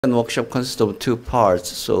workshop consists of two parts.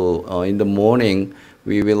 So in the morning,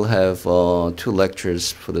 we will have two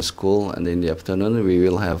lectures for the school, and in the afternoon, we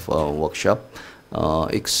will have a workshop,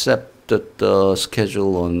 except that the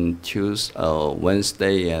schedule on Tuesday,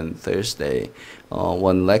 Wednesday, and Thursday.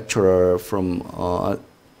 One lecturer from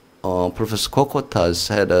Professor Kokotas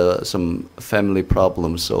had some family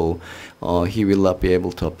problems, so he will not be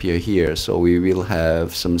able to appear here. So we will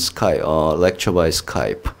have some lecture by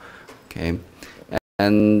Skype. Okay,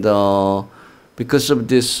 and because of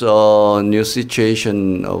this new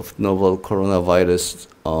situation of novel coronavirus,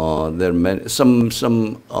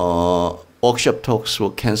 some workshop talks were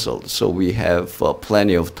canceled. So we have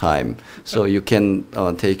plenty of time. So you can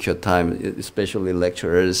take your time, especially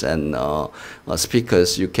lecturers and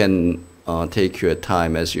speakers. You can take your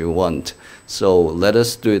time as you want. So let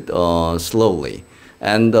us do it slowly.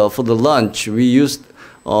 And for the lunch,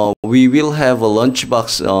 we will have a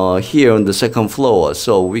lunchbox here on the second floor,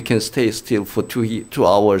 so we can stay still for 2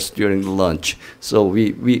 hours during the lunch. So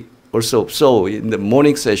we also in the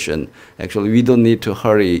morning session, actually we don't need to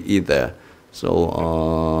hurry either.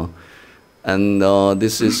 So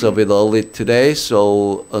this is a bit early today,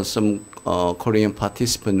 so some Korean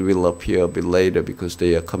participants will appear a bit later because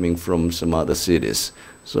they are coming from some other cities.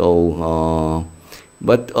 So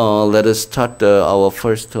but let us start our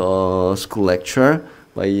first school lecture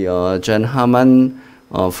by Jan Hamann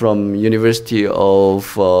from University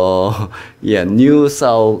of New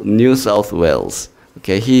South Wales.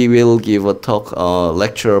 Okay, he will give a talk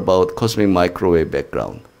lecture about cosmic microwave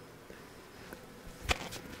background.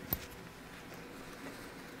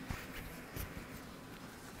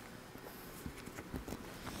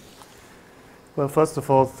 Well, first of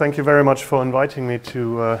all, thank you very much for inviting me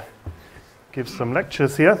to give some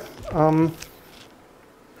lectures here. Let me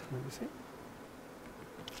see.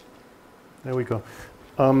 There we go.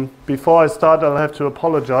 Before I start, I'll have to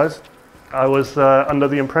apologize. I was under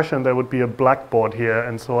the impression there would be a blackboard here,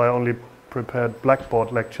 and so I only prepared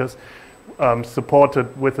blackboard lectures,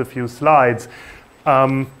 supported with a few slides.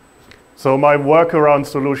 So my workaround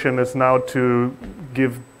solution is now to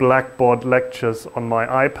give blackboard lectures on my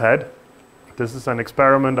iPad. This is an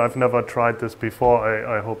experiment. I've never tried this before.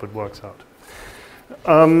 I hope it works out.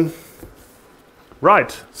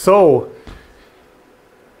 Right, so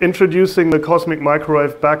introducing the cosmic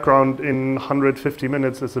microwave background in 150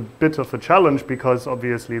 minutes is a bit of a challenge because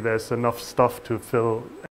obviously there's enough stuff to fill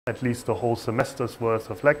at least a whole semester's worth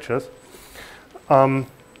of lectures.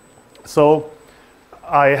 So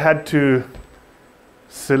I had to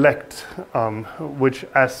select which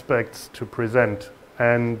aspects to present.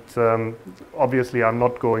 And obviously I'm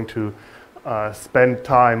not going to spend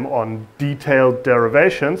time on detailed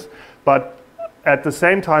derivations, but at the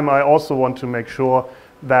same time I also want to make sure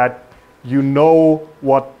that you know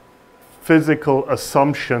what physical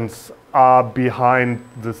assumptions are behind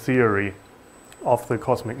the theory of the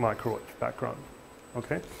cosmic microwave background.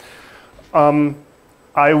 Okay.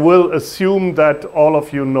 I will assume that all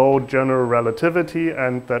of you know general relativity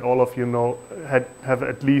and that all of you know have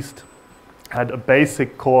at least had a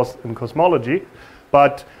basic course in cosmology,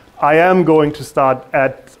 but I am going to start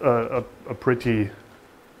at a pretty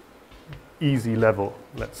easy level,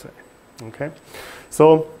 let's say. Okay,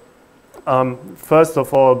 so first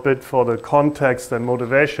of all, a bit for the context and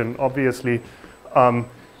motivation. Obviously,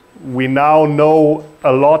 we now know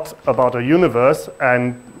a lot about our universe,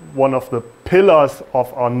 and one of the pillars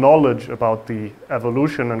of our knowledge about the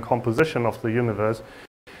evolution and composition of the universe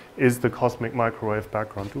is the cosmic microwave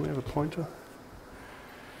background. Do we have a pointer?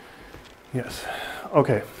 Yes.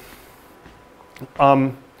 Okay.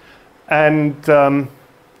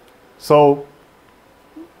 So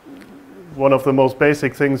one of the most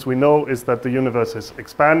basic things we know is that the universe is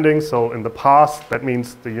expanding. So in the past, that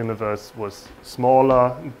means the universe was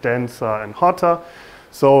smaller, denser, and hotter.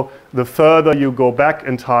 So the further you go back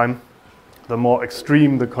in time, the more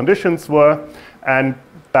extreme the conditions were. And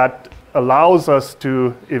that allows us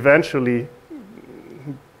to eventually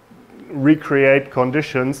recreate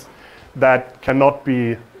conditions that cannot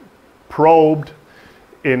be probed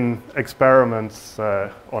in experiments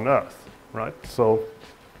on Earth, right? So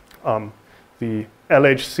the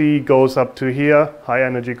LHC goes up to here, high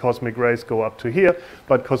energy cosmic rays go up to here,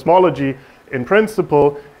 but cosmology in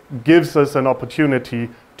principle gives us an opportunity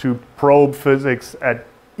to probe physics at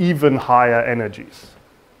even higher energies.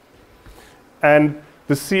 And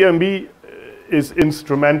the CMB is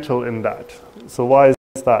instrumental in that. So why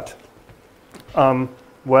is that?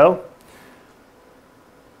 Well,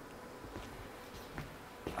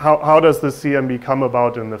 how does the CMB come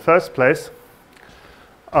about in the first place?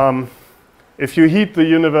 If you heat the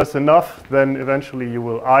universe enough, then eventually you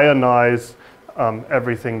will ionize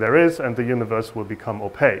everything there is, and the universe will become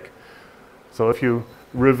opaque. So if you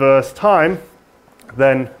reverse time,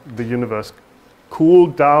 then the universe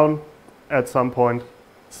cooled down at some point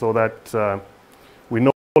so that we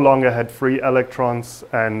no longer had free electrons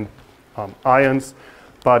and ions,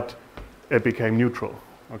 but it became neutral.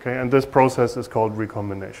 Okay, and this process is called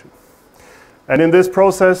recombination. And in this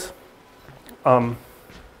process,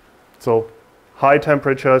 so high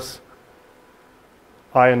temperatures,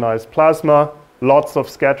 ionized plasma, lots of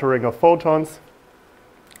scattering of photons.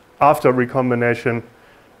 After recombination,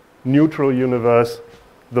 neutral universe,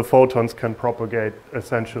 the photons can propagate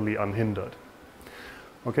essentially unhindered.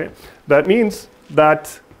 Okay, that means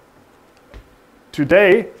that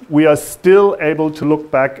today we are still able to look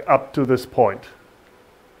back up to this point.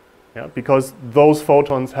 Yeah, because those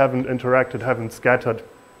photons haven't interacted, haven't scattered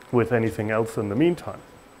with anything else in the meantime.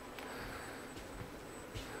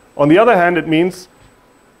 On the other hand, it means,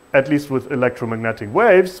 at least with electromagnetic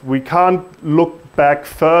waves, we can't look back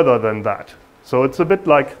further than that. So it's a bit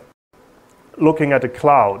like looking at a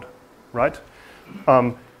cloud, right?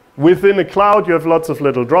 Within a cloud, you have lots of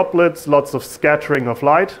little droplets, lots of scattering of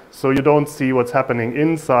light, so you don't see what's happening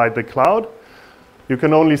inside the cloud. You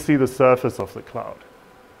can only see the surface of the cloud.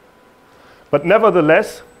 But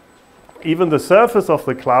nevertheless, even the surface of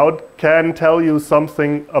the cloud can tell you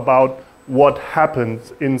something about what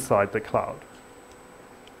happens inside the cloud,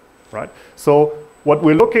 right? So what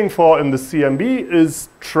we're looking for in the CMB is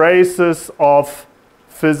traces of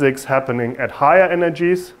physics happening at higher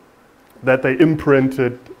energies that they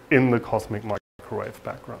imprinted in the cosmic microwave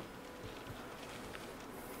background.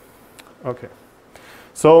 Okay,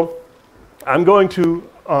 so I'm going to,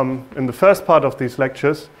 in the first part of these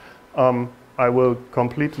lectures, I will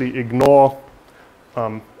completely ignore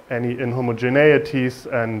any inhomogeneities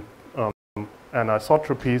and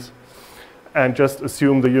anisotropies and just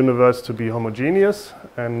assume the universe to be homogeneous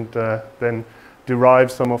and then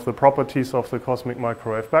derive some of the properties of the cosmic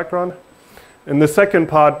microwave background. In the second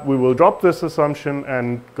part, we will drop this assumption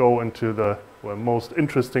and go into the most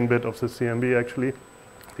interesting bit of the CMB, actually,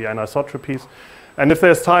 the anisotropies. And if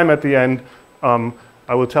there's time at the end,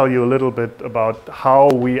 I will tell you a little bit about how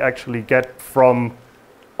we actually get from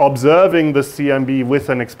observing the CMB with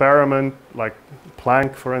an experiment, like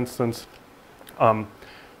Planck, for instance,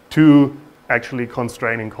 to actually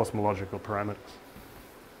constraining cosmological parameters.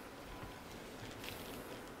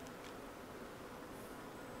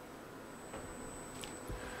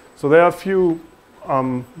 So there are a few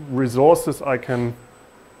resources I can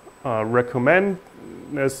recommend.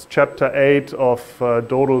 There's chapter 8 of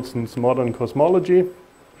Dodelson's Modern Cosmology.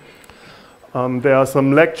 There are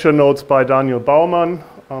some lecture notes by Daniel Baumann,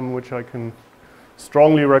 which I can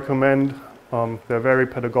strongly recommend. They're very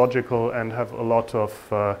pedagogical and have a lot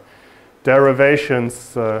of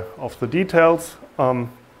derivations of the details.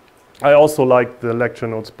 I also like the lecture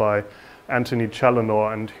notes by Anthony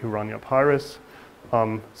Challenor and Hiranya Peiris.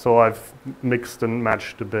 So I've mixed and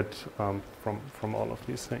matched a bit from all of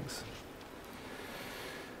these things.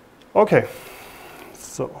 Okay,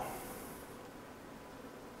 so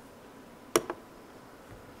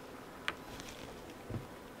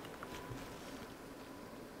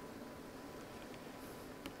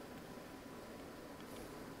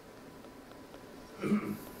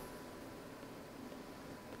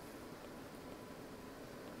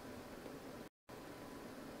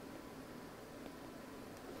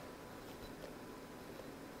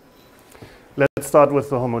let's start with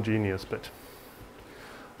the homogeneous bit.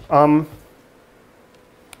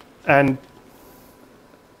 And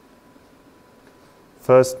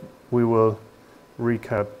first, we will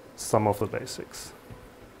recap some of the basics.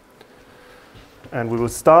 And we will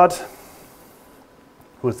start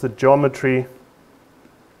with the geometry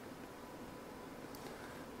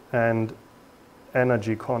and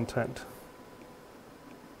energy content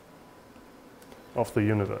of the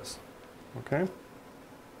universe. Okay?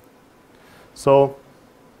 So,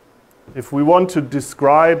 if we want to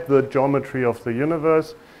describe the geometry of the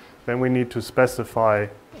universe, then we need to specify,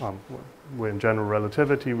 we're in general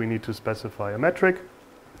relativity, we need to specify a metric.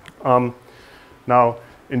 Now,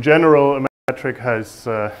 in general, a metric has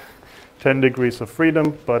 10 degrees of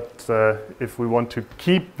freedom, but if we want to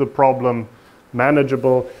keep the problem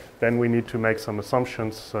manageable, then we need to make some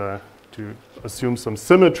assumptions to assume some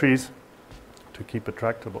symmetries to keep it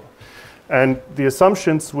tractable. And the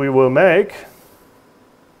assumptions we will make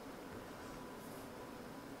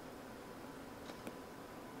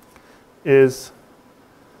is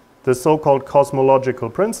the so-called cosmological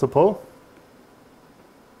principle.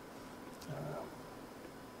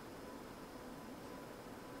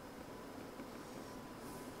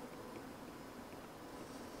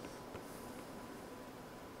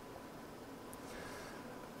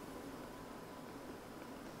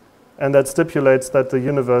 and that stipulates that the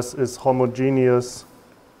universe is homogeneous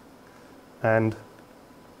and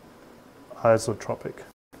isotropic.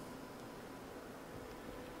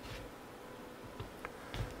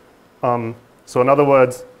 So in other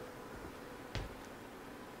words,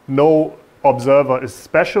 no observer is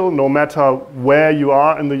special. No matter where you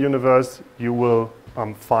are in the universe, you will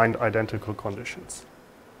find identical conditions.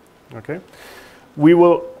 Okay? We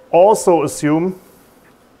will also assume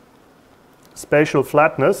spatial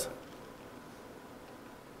flatness.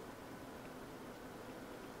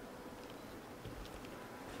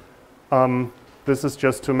 This is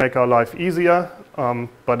just to make our life easier,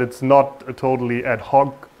 but it's not a totally ad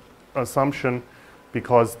hoc assumption,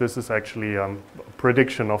 because this is actually a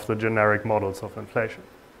prediction of the generic models of inflation.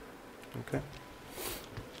 Okay.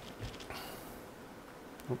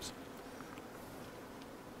 Oops.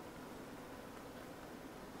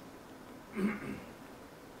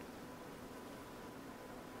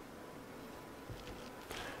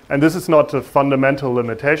 And this is not a fundamental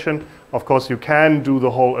limitation. Of course, you can do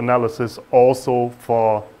the whole analysis also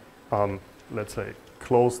for, let's say,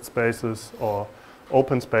 closed spaces or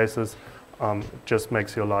open spaces. It just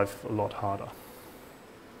makes your life a lot harder.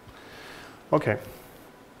 Okay.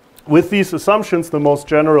 With these assumptions, the most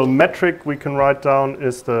general metric we can write down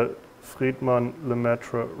is the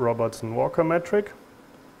Friedmann-Lemaitre-Robertson-Walker metric.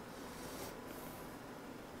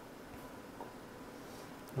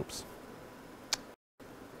 Oops.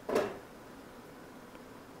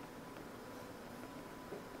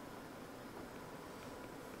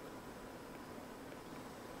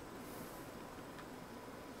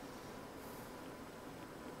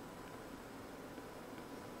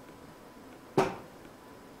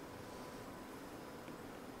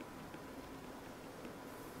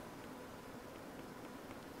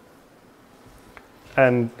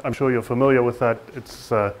 And I'm sure you're familiar with that.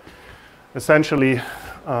 It's essentially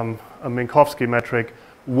a Minkowski metric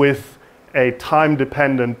with a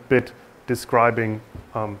time-dependent bit describing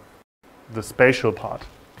the spatial part.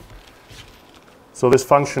 So this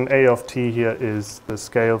function a of t here is the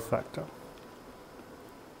scale factor.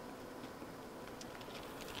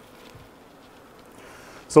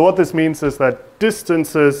 So what this means is that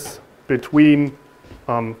distances between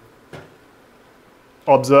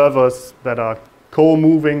observers that are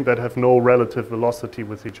co-moving, that have no relative velocity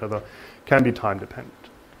with each other, can be time dependent.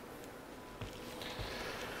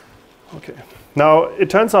 Okay. Now, it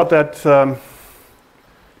turns out that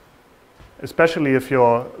especially if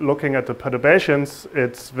you're looking at the perturbations,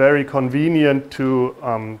 it's very convenient to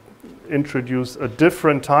introduce a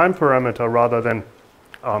different time parameter rather than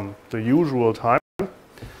the usual time,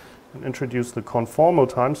 and introduce the conformal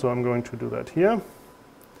time. So I'm going to do that here.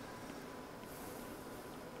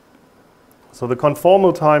 So the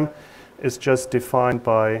conformal time is just defined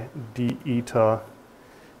by d eta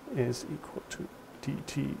is equal to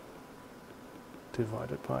dt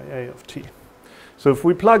divided by a of t. So if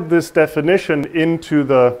we plug this definition into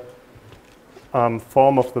the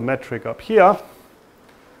form of the metric up here,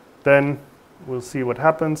 then we'll see what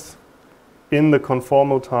happens. In the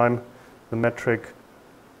conformal time, the metric,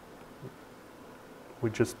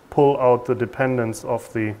 we just pull out the dependence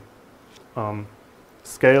of the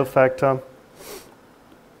scale factor.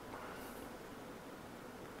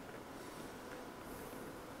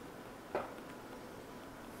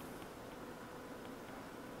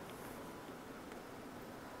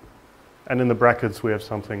 And in the brackets, we have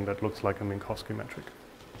something that looks like a Minkowski metric.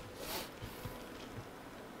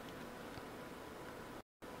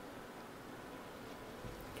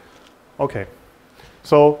 Okay,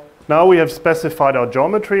 so now we have specified our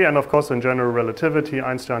geometry, and of course in general relativity,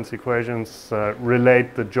 Einstein's equations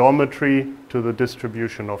relate the geometry to the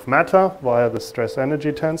distribution of matter via the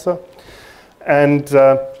stress-energy tensor. And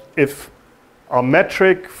if our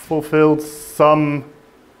metric fulfills some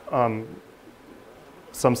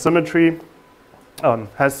symmetry,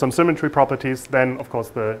 has some symmetry properties, then of course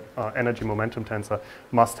the energy momentum tensor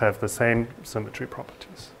must have the same symmetry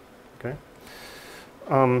properties. Okay.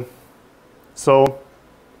 So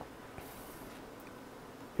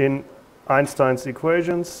in Einstein's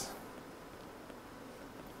equations,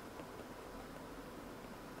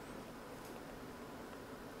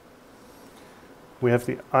 we have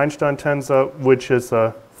the Einstein tensor, which is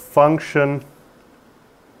a function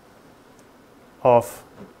of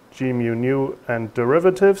g mu nu and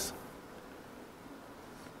derivatives.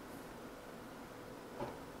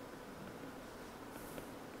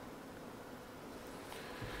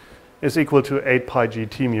 Is equal to 8 pi g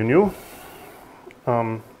t mu nu,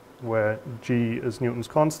 where g is Newton's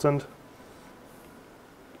constant,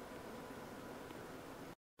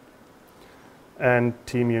 and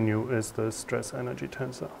t mu nu is the stress energy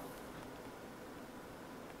tensor.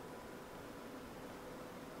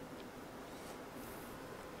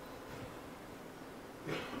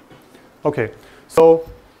 Okay, so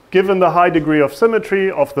given the high degree of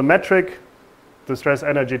symmetry of the metric, the stress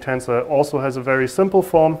energy tensor also has a very simple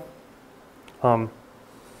form.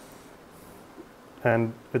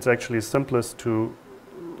 And it's actually simplest to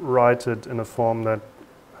write it in a form that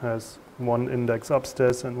has one index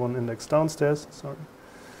upstairs and one index downstairs. Sorry.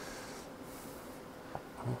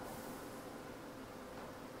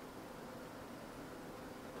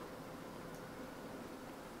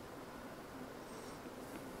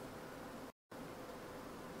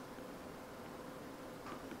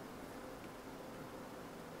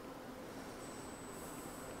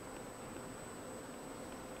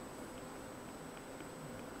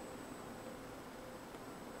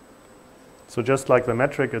 So just like the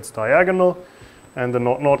metric, it's diagonal, and the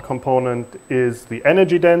naught component is the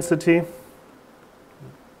energy density.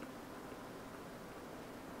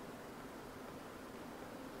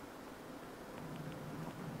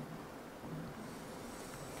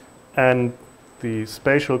 And the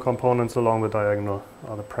spatial components along the diagonal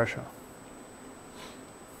are the pressure.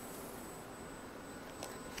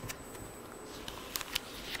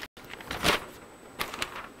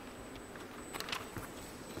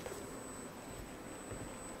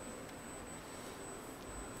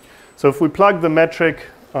 So if we plug the metric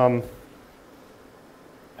and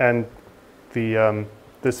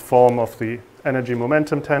this form of the energy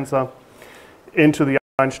momentum tensor into the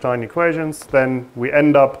Einstein equations, then we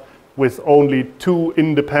end up with only two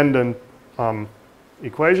independent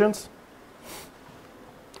equations.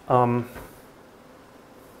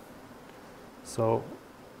 So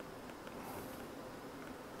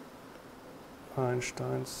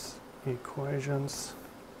Einstein's equations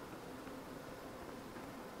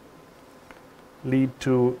lead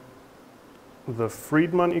to the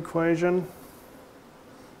Friedmann equation.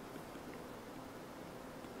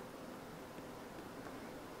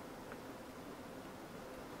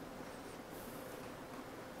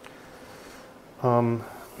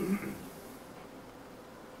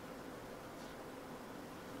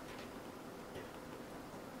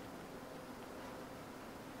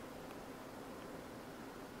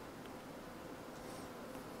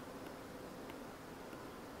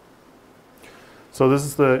 So this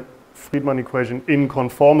is the Friedmann equation in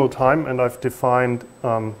conformal time, and I've defined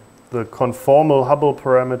the conformal Hubble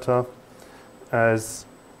parameter as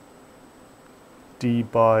d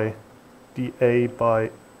by dA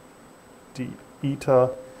by d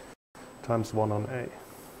eta times 1 on A.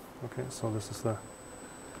 Okay, so this is the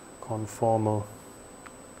conformal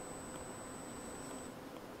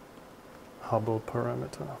Hubble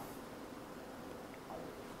parameter.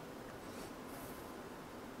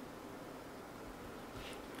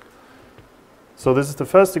 So this is the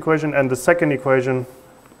first equation, and the second equation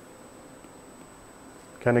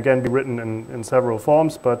can again be written in several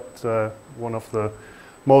forms, but one of the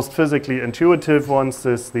most physically intuitive ones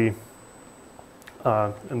is the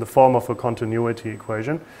in the form of a continuity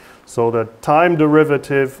equation. So the time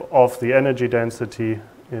derivative of the energy density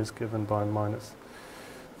is given by minus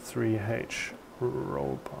 3h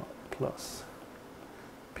rho bar plus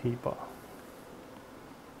p bar.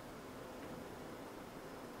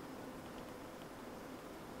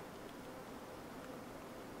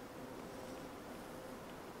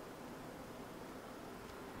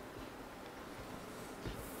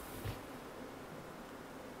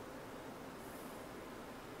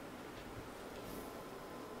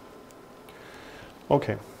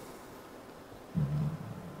 Okay.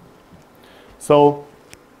 So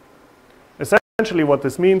essentially what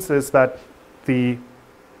this means is that the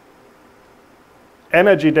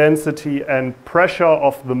energy density and pressure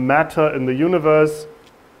of the matter in the universe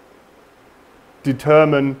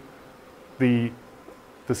determine the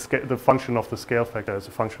function of the scale factor as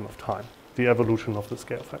a function of time, the evolution of the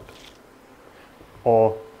scale factor,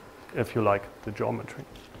 or if you like, the geometry.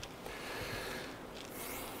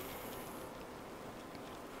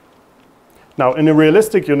 Now, in a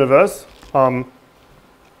realistic universe,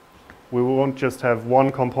 we won't just have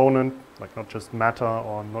one component, like not just matter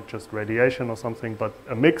or not just radiation or something, but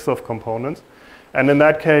a mix of components. And in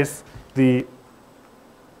that case, the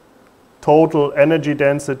total energy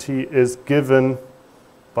density is given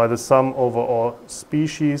by the sum over all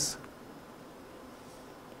species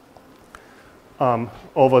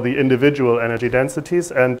over the individual energy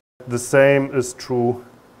densities, and the same is true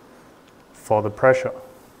for the pressure.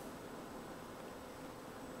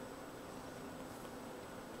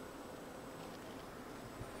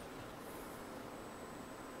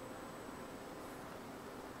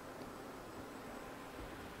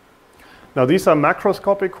 Now these are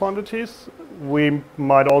macroscopic quantities. We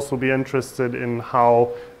might also be interested in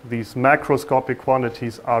how these macroscopic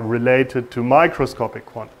quantities are related to microscopic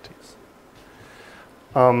quantities.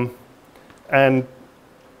 And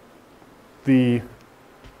the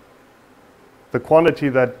quantity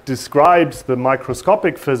that describes the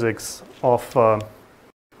microscopic physics of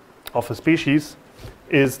a species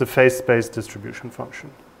is the phase space distribution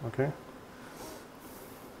function. Okay.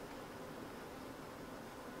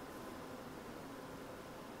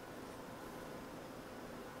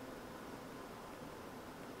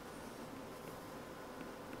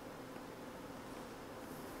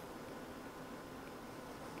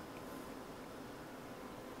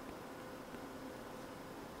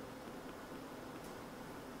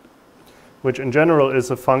 Which in general is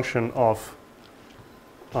a function of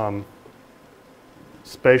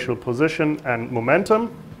spatial position and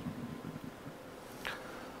momentum.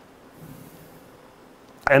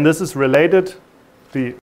 And this is related,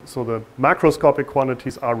 so the macroscopic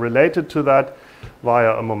quantities are related to that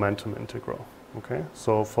via a momentum integral. Okay?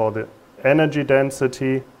 So for the energy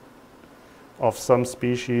density of some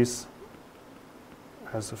species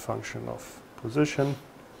as a function of position,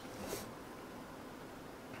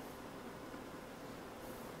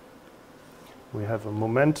 we have a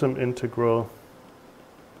momentum integral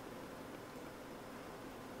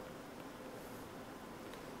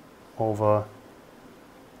over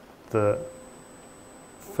the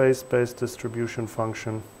phase space distribution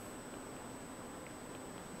function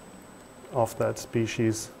of that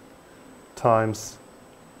species times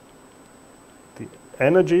the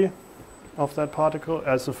energy of that particle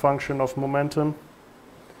as a function of momentum.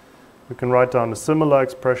 We can write down a similar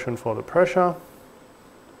expression for the pressure.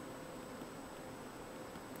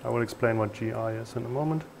 I will explain what GI is in a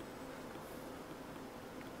moment.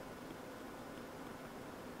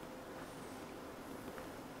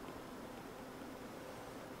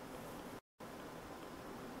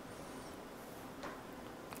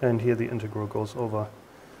 And here the integral goes over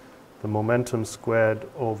the momentum squared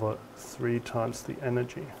over 3 times the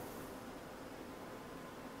energy.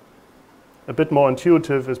 A bit more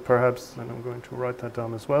intuitive is perhaps, and I'm going to write that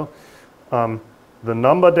down as well, the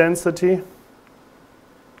number density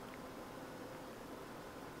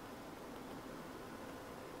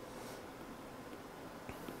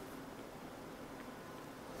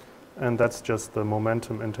and that's just the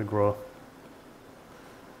momentum integral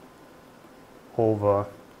over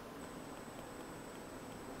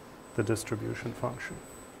the distribution function.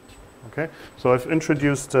 Okay, so I've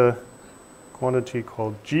introduced a quantity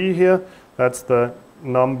called G here. That's the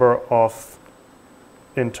number of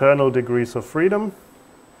internal degrees of freedom.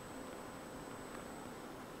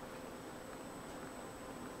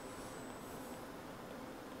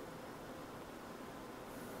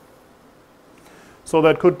 So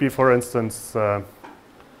that could be, for instance, the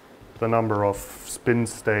number of spin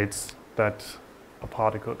states that a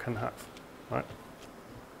particle can have, right?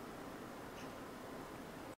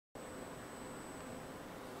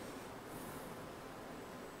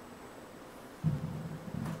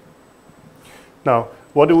 Now,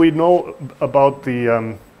 what do we know about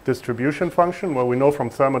the distribution function? Well, we know from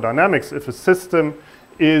thermodynamics if a system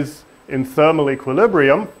is in thermal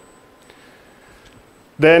equilibrium,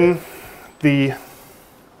 then the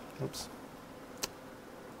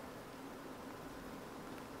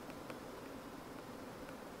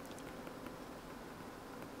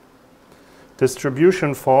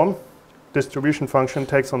distribution function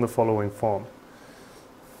takes on the following form.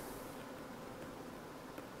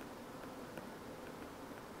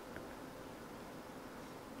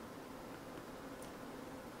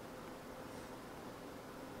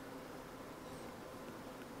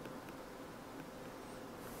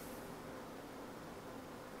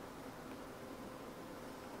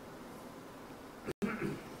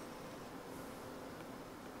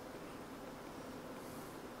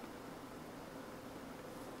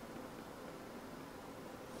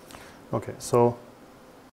 Okay, so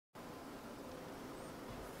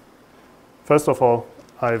first of all,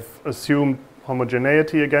 I've assumed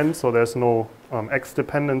homogeneity again, so there's no x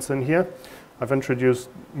dependence in here. I've introduced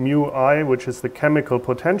mu I, which is the chemical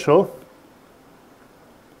potential,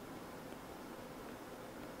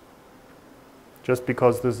 just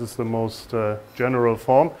because this is the most general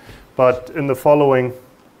form. But in the following,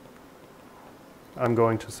 I'm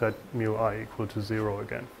going to set mu I equal to 0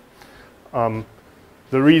 again.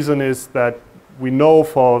 The reason is that we know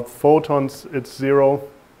for photons it's 0,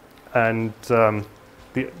 and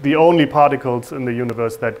the only particles in the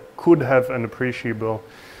universe that could have an appreciable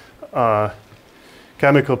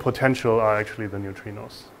chemical potential are actually the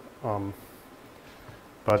neutrinos.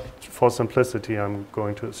 But for simplicity, I'm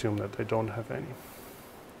going to assume that they don't have any.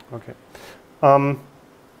 Okay.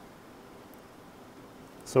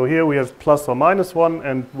 So here we have plus or minus 1,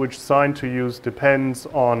 and which sign to use depends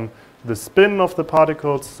on the spin of the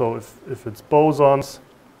particles. So if it's bosons,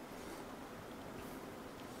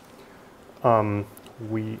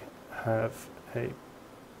 we have a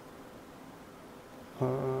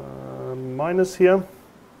minus here,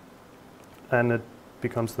 and it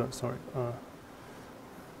becomes the, sorry,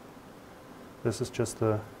 this is just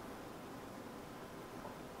the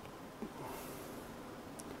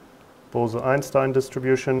Bose-Einstein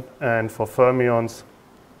distribution, and for fermions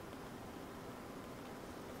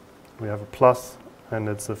we have a plus, and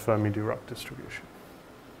it's a Fermi-Dirac distribution.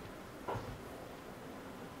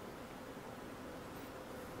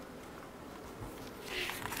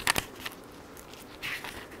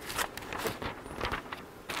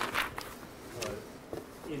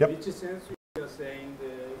 In Yep. which sense you are saying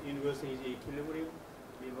the universe is equilibrium?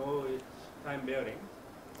 We know it's time varying.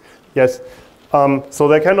 Yes. So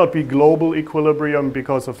there cannot be global equilibrium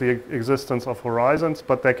because of the existence of horizons,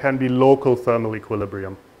 but there can be local thermal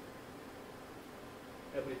equilibrium.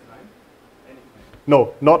 Every time? Anytime?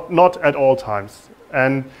 No, not at all times.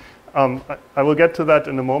 And I will get to that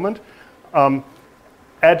in a moment.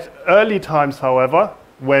 At early times, however,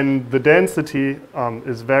 when the density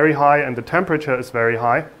is very high and the temperature is very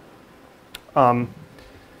high,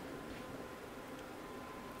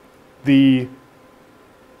 the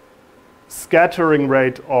scattering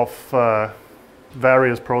rate of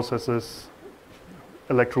various processes,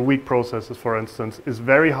 electroweak processes for instance, is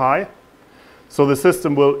very high. So the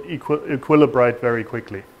system will equilibrate very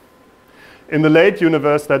quickly. In the late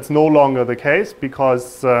universe, that's no longer the case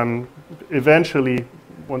because eventually,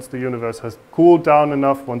 once the universe has cooled down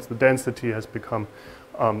enough, once the density has become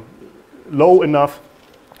low enough,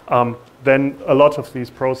 then a lot of these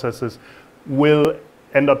processes will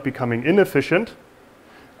end up becoming inefficient,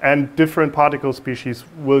 and different particle species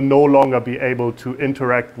will no longer be able to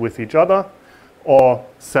interact with each other or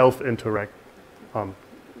self-interact,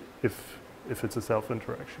 if it's a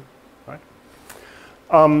self-interaction, right?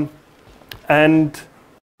 And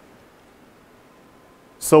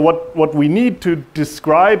so what we need to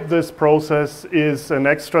describe this process is an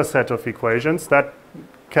extra set of equations that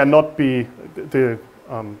cannot be the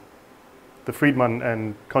Friedmann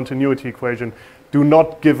and continuity equation do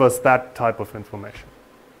not give us that type of information.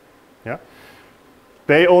 Yeah?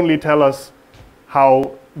 They only tell us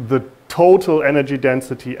how the total energy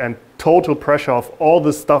density and total pressure of all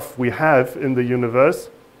the stuff we have in the universe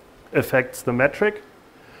affects the metric,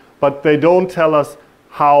 but they don't tell us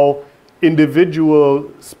how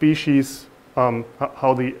individual species,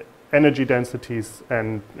 how the energy densities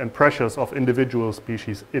and pressures of individual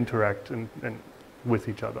species interact and with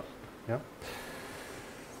each other. Yeah?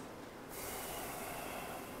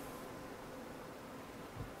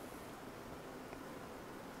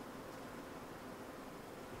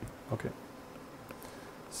 Okay.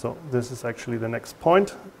 So this is actually the next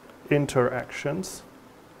point, interactions.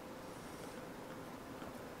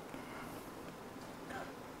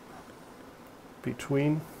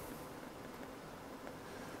 Between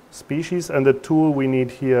species, and the tool we need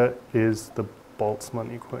here is the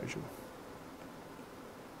Boltzmann equation.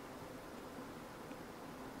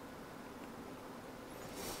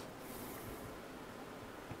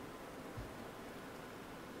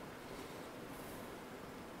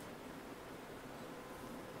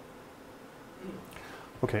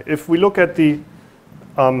 Okay, if we look at the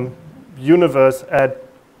universe at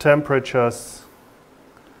temperatures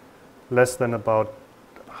less than about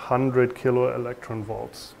 100 kiloelectron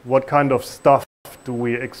volts, what kind of stuff do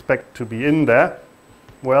we expect to be in there?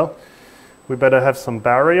 Well, we better have some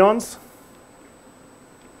baryons,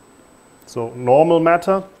 so normal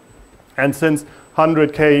matter, and since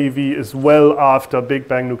 100 keV is well after Big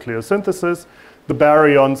Bang nucleosynthesis, the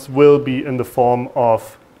baryons will be in the form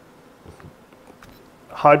of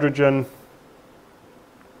hydrogen,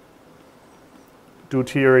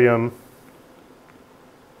 deuterium,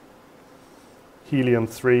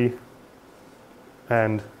 helium-3,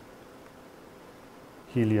 and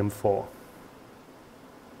helium-4,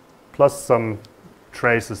 plus some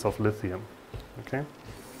traces of lithium. Okay.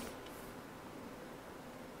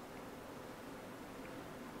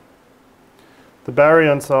 The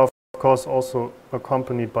baryons are, of course, also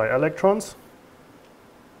accompanied by electrons,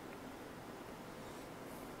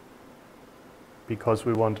 because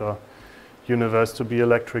we want a universe to be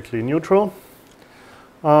electrically neutral.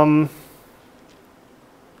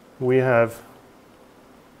 We have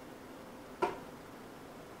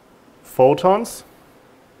photons.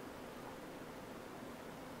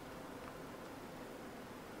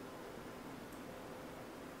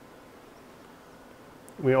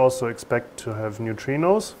 We also expect to have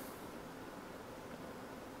neutrinos.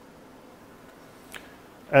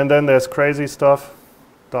 And then there's crazy stuff,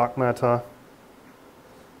 dark matter,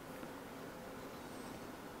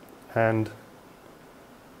 and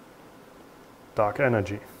dark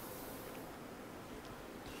energy.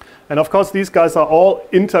 And of course, these guys are all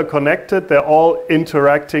interconnected. They're all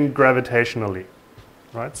interacting gravitationally,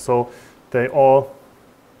 right? So they all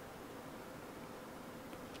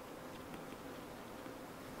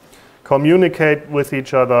communicate with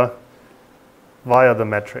each other via the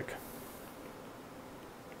metric.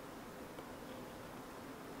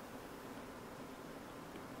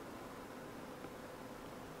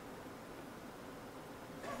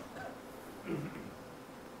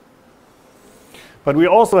 But we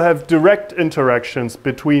also have direct interactions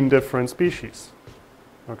between different species.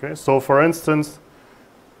 Okay, so for instance,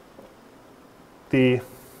 the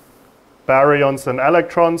baryons and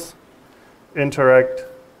electrons interact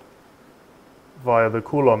via the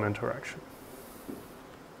Coulomb interaction.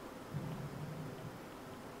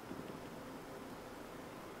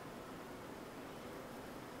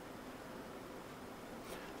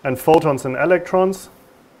 And photons and electrons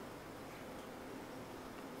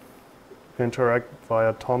interact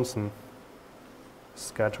via Thomson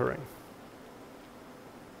scattering.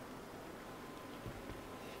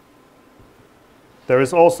 There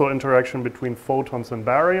is also interaction between photons and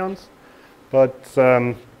baryons, but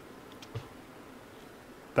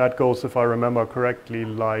that goes, if I remember correctly,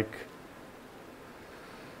 like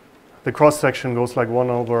the cross section goes like 1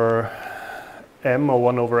 over m or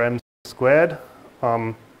 1 over m squared.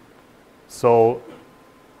 So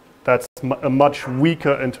that's a much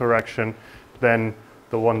weaker interaction than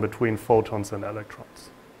the one between photons and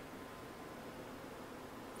electrons.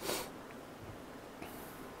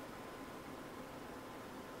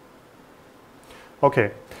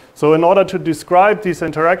 Okay, so in order to describe these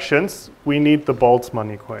interactions, we need the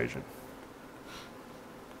Boltzmann equation.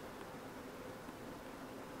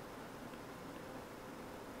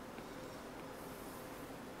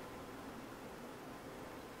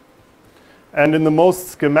 And in the most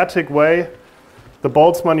schematic way, the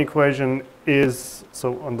Boltzmann equation is,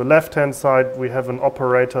 so on the left-hand side, we have an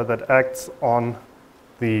operator that acts on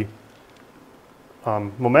the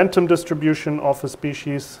momentum distribution of a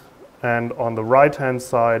species, and on the right-hand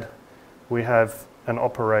side, we have an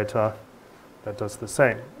operator that does the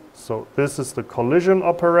same. So this is the collision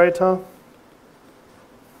operator.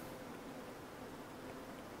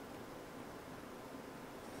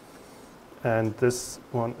 And this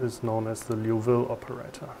one is known as the Liouville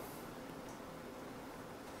operator.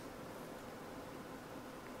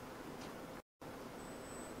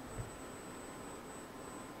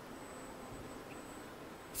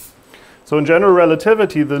 So in general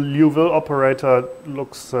relativity, the Liouville operator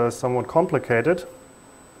looks somewhat complicated.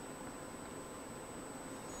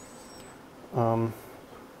 PAD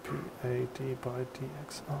by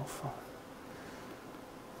dx alpha.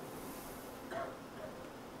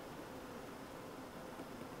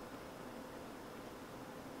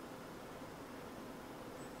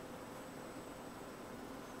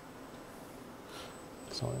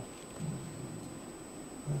 Sorry.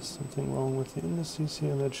 There's something wrong with the indices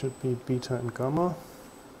here. That should be beta and gamma.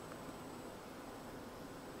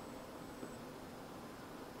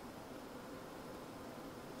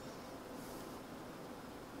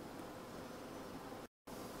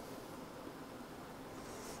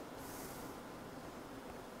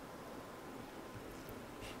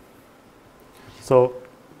 So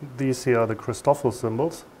these here are the Christoffel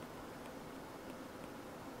symbols.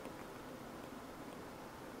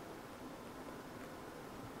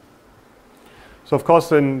 So of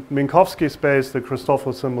course in Minkowski space the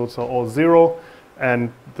Christoffel symbols are all 0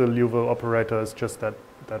 and the Liouville operator is just that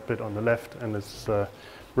bit on the left, and it's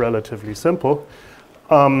relatively simple.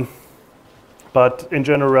 But in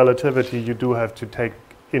general relativity you do have to take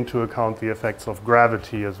into account the effects of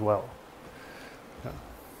gravity as well.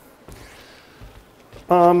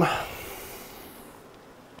 Yeah.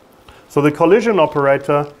 So the collision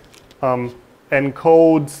operator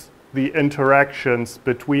encodes the interactions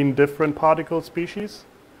between different particle species,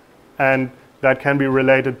 and that can be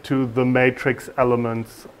related to the matrix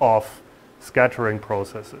elements of scattering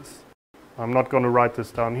processes. I'm not going to write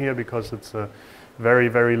this down here because it's a very,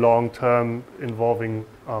 very long term involving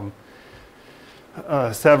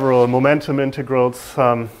several momentum integrals,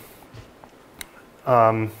 and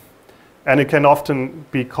it can often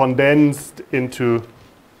be condensed into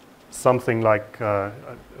something like a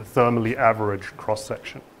thermally average cross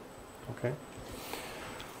section. Okay.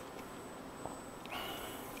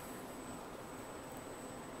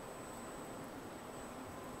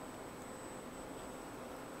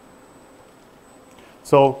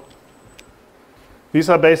 So these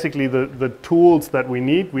are basically the tools that we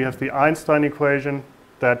need. We have the Einstein equation,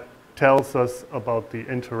 that tells us about the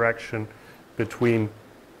interaction between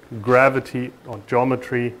gravity or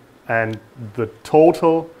geometry and the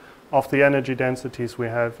total of the energy densities we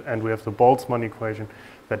have, and we have the Boltzmann equation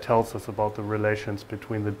that tells us about the relations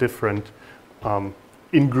between the different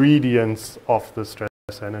ingredients of the stress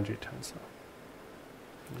energy tensor.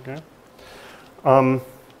 Okay.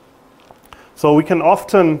 So we can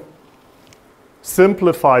often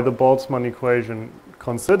simplify the Boltzmann equation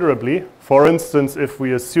considerably. For instance, if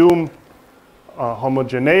we assume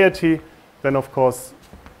homogeneity, then of course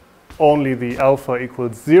only the alpha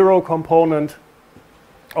equals 0 component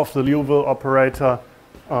of the Liouville operator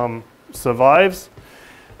survives.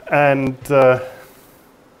 And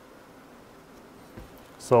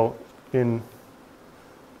so in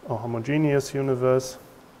a homogeneous universe,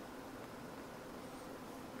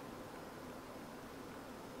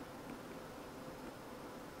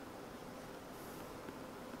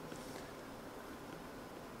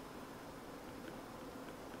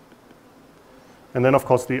 and then of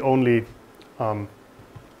course the only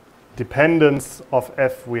dependence of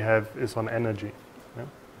F we have is on energy. Yeah?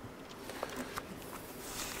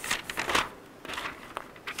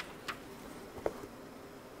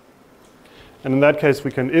 And in that case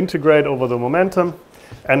we can integrate over the momentum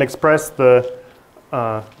and express the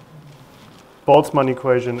Boltzmann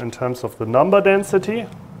equation in terms of the number density.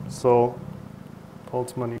 So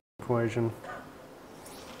Boltzmann equation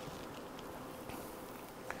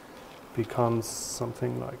becomes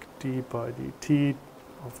something like d by dt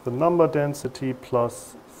of the number density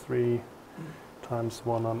plus 3 times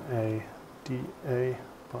 1 on a dA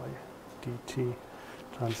by dt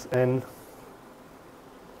times n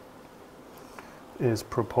is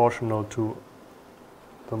proportional to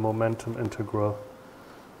the momentum integral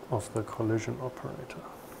of the collision operator.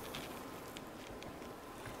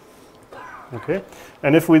 Okay,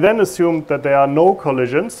 and if we then assume that there are no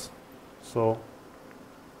collisions, so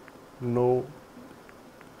no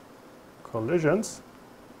collisions,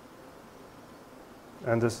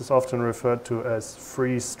 and this is often referred to as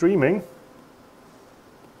free streaming.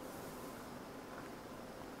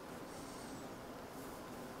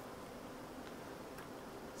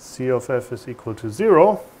 C of F is equal to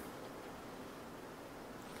 0,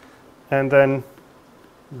 and then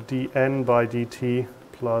dN by dt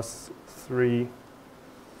plus 3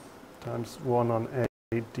 times 1 on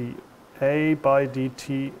a dA by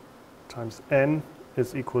dt times n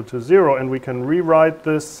is equal to 0, and we can rewrite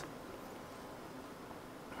this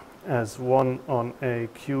as 1 on a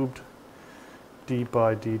cubed d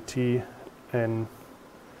by dt n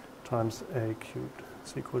times a cubed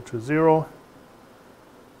is equal to 0,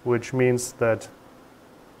 which means that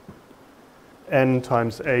n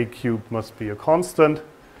times a cubed must be a constant.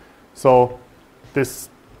 So this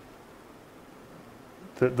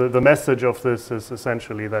the message of this is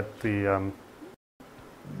essentially that the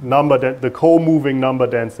the co-moving number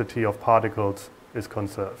density of particles is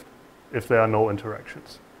conserved if there are no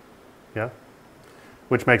interactions. Yeah?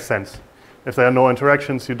 Which makes sense. If there are no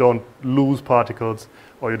interactions, you don't lose particles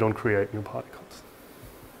or you don't create new particles.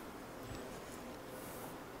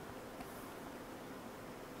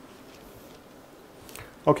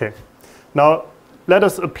 Okay. Now, let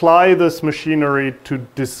us apply this machinery to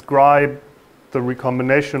describe the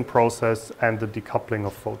recombination process and the decoupling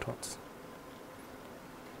of photons.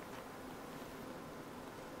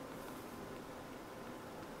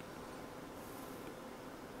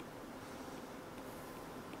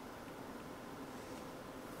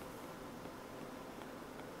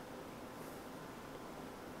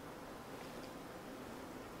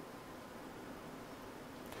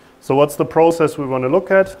 So what's the process we want to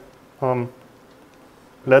look at?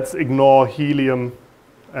 Let's ignore helium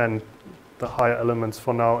and the higher elements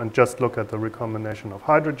for now and just look at the recombination of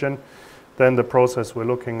hydrogen. Then the process we're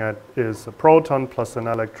looking at is a proton plus an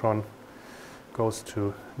electron goes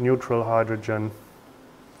to neutral hydrogen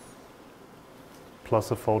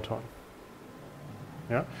plus a photon.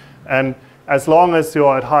 Yeah? And as long as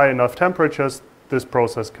you're at high enough temperatures, this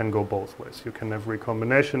process can go both ways. You can have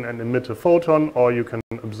recombination and emit a photon, or you can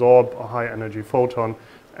absorb a high energy photon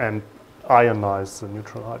and ionize the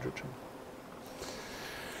neutral hydrogen.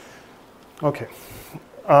 Okay.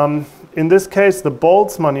 In this case, the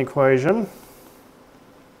Boltzmann equation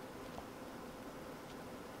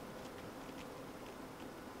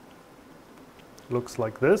looks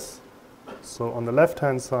like this. So on the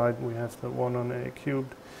left-hand side, we have the 1 on a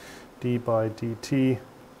cubed d by dt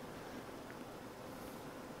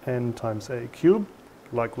n times a cubed,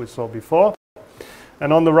 like we saw before.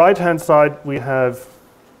 And on the right-hand side, we have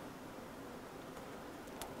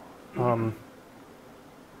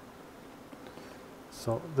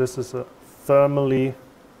so this is a thermally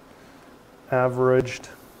averaged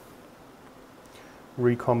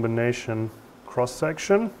recombination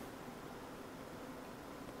cross-section.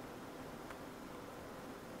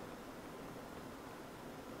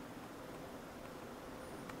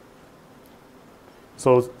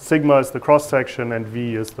 So sigma is the cross-section and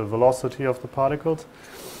v is the velocity of the particles.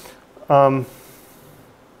 And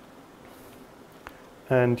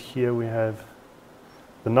here we have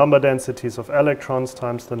the number densities of electrons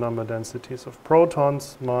times the number densities of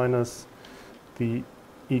protons minus the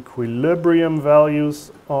equilibrium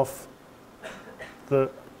values of the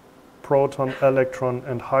proton, electron,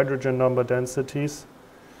 and hydrogen number densities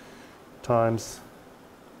times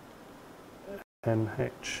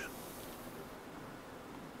NH.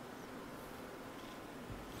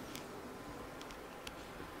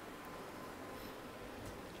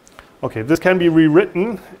 Okay, this can be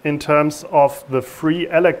rewritten in terms of the free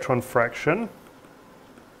electron fraction.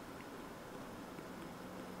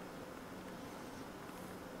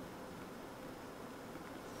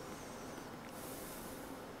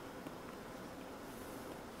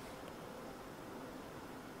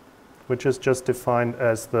 Which is just defined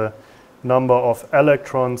as the number of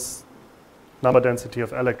electrons, number density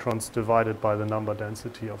of electrons divided by the number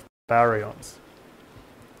density of baryons.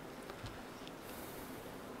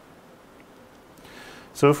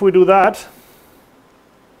 So if we do that,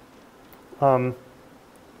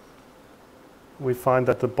 we find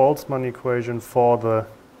that the Boltzmann equation for the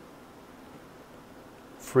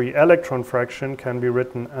free electron fraction can be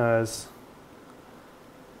written as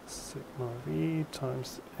sigma v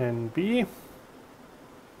times nb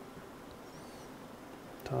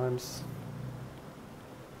times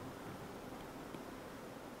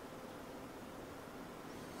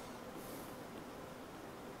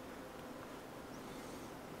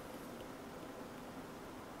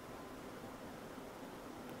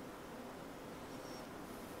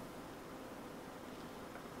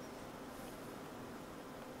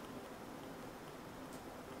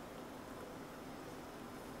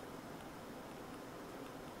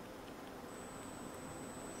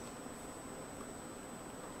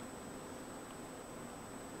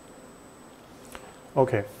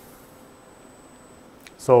Okay,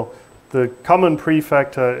 so the common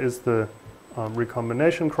prefactor is the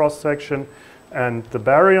recombination cross-section and the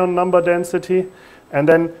baryon number density. And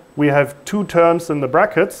then we have two terms in the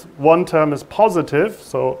brackets. One term is positive,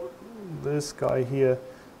 so this guy here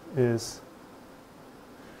has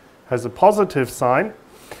a positive sign.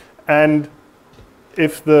 And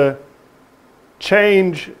if the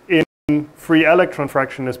change in free electron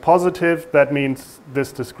fraction is positive, that means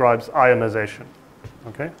this describes ionization.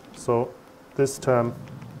 Okay, so this term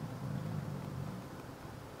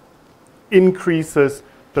increases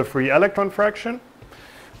the free electron fraction,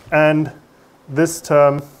 and this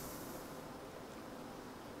term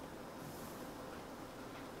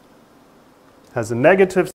has a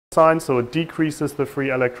negative sign, so it decreases the free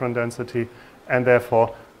electron density, and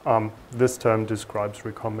therefore this term describes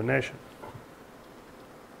recombination.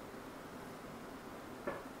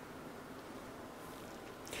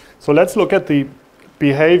 So let's look at the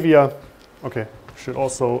behavior. Okay, should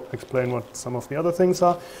also explain what some of the other things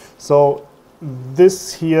are. So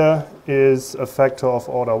this here is a factor of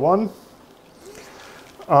order 1.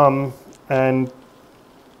 And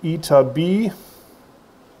eta b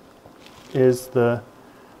is the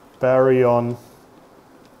baryon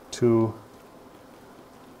to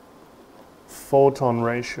photon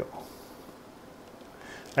ratio.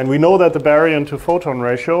 And we know that the baryon to photon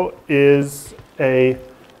ratio is a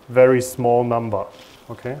very small number.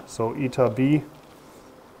 Okay, so eta b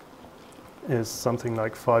is something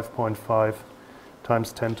like 5.5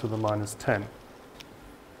 times 10 to the minus 10.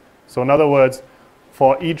 So in other words,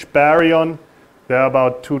 for each baryon, there are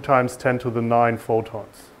about 2 times 10 to the 9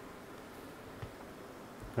 photons.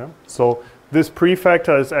 Yeah? So this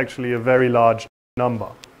prefactor is actually a very large number.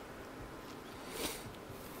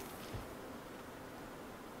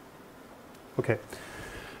 Okay.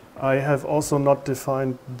 I have also not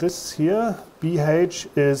defined this here. BH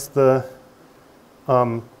is the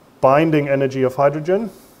binding energy of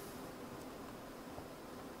hydrogen.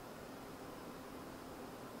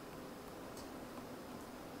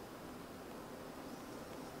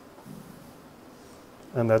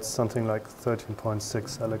 And that's something like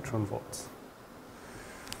 13.6 electron volts.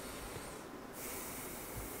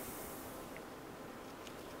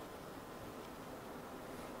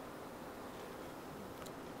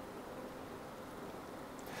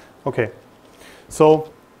 Okay,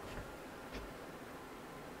 so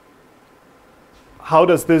how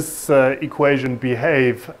does this equation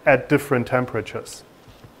behave at different temperatures?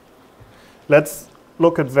 Let's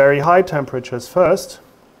look at very high temperatures first.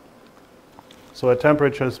 so a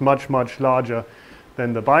temperature is much, much larger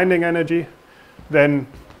than the binding energy, then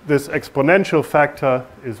this exponential factor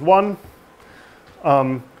is 1,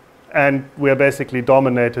 and we're basically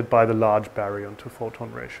dominated by the large baryon to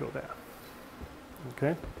photon ratio there.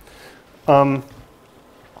 Okay.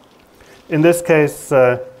 In this case,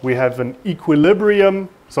 we have an equilibrium.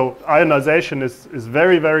 So ionization is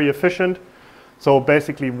very, very efficient. So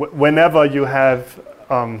basically, whenever you have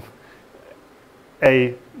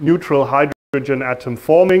a neutral hydrogen atom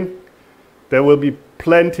forming, there will be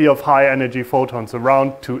plenty of high energy photons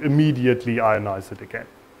around to immediately ionize it again.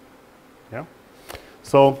 Yeah?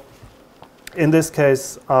 So in this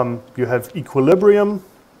case, you have equilibrium.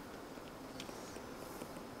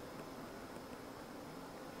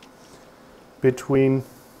 Between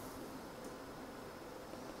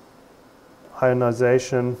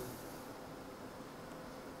ionization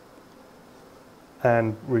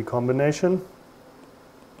and recombination.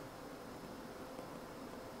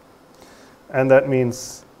 And that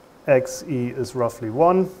means Xe is roughly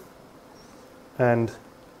 1 and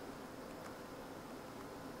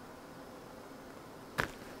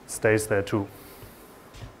stays there too.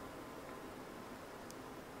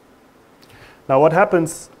 Now what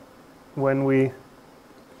happens when we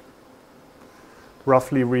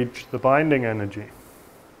roughly reach the binding energy?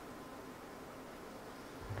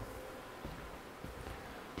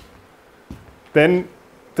 Then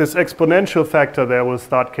this exponential factor there will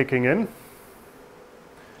start kicking in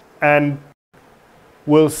and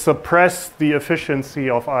will suppress the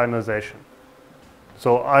efficiency of ionization.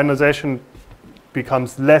 So ionization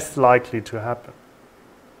becomes less likely to happen.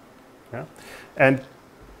 Yeah? And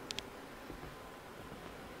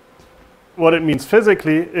what it means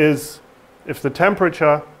physically is if the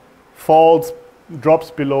temperature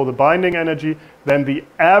drops below the binding energy, then the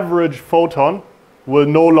average photon will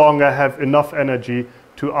no longer have enough energy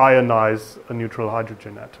to ionize a neutral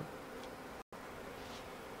hydrogen atom.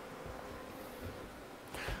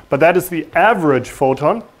 But that is the average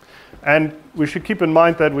photon, and we should keep in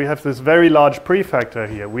mind that we have this very large prefactor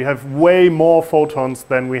here. We have way more photons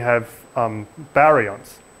than we have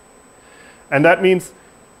baryons. And that means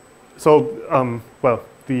well,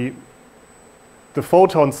 the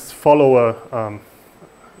photons follow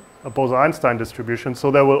a Bose-Einstein distribution,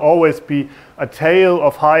 so there will always be a tail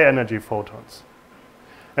of high energy photons.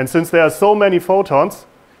 And since there are so many photons,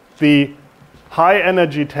 the high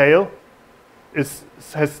energy tail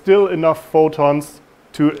has still enough photons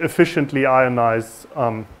to efficiently ionize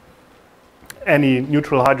any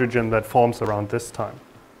neutral hydrogen that forms around this time.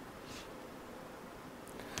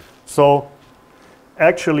 So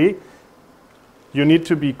actually, you need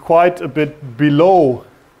to be quite a bit below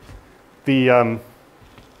the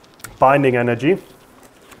binding energy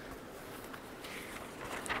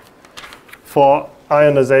for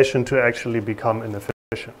ionization to actually become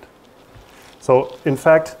inefficient. So in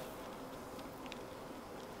fact,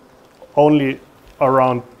 only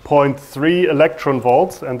around 0.3 electron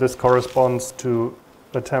volts, and this corresponds to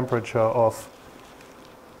a temperature of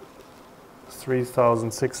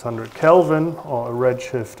 3,600 Kelvin, or a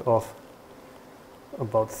redshift of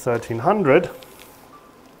about 1,300.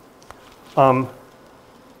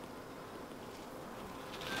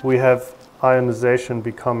 We have ionization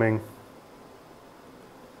becoming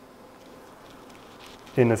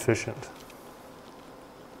inefficient.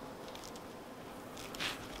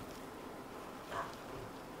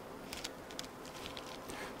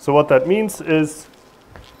 So what that means is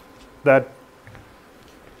that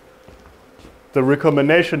the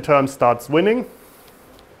recombination term starts winning,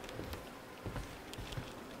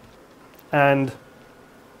 and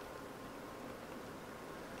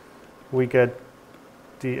we get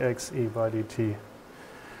dxe by dt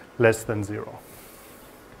less than 0.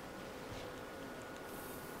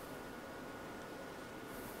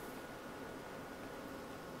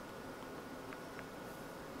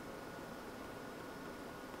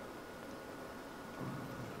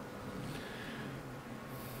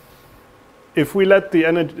 If we let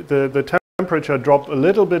the temperature drop a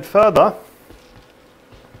little bit further,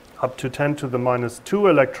 up to 10 to the minus 2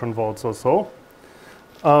 electron volts or so,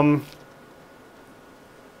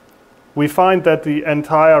 we find that the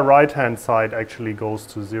entire right-hand side actually goes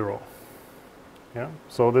to 0. Yeah?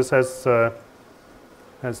 So this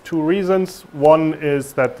has two reasons. One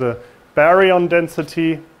is that the baryon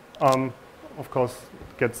density, of course,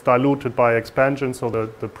 gets diluted by expansion, so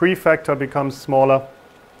the prefactor becomes smaller.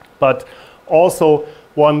 But also,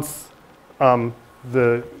 once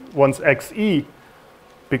Xe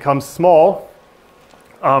becomes small,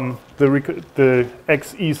 the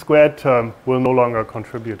Xe squared term will no longer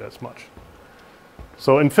contribute as much.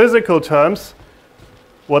 So in physical terms,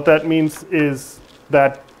 what that means is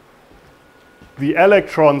that the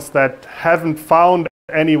electrons that haven't found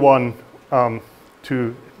anyone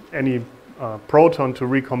to any proton to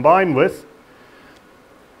recombine with,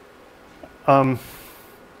 they're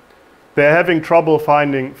having trouble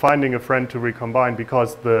finding a friend to recombine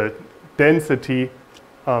because the density,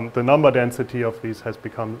 the number density of these has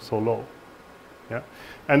become so low. Yeah,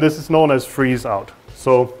 and this is known as freeze out.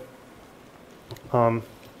 So,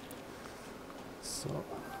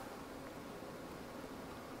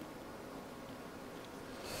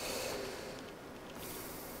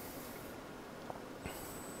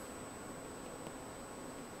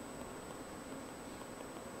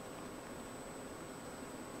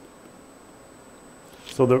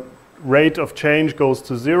 So the rate of change goes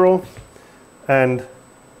to 0, and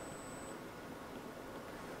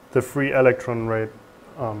the free electron rate,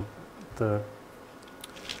 the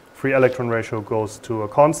free electron ratio goes to a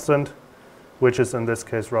constant, which is in this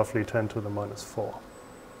case roughly 10 to the minus 4.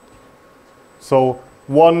 So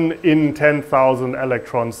 1 in 10,000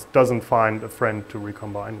 electrons doesn't find a friend to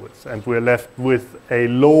recombine with, and we're left with a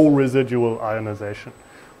low residual ionization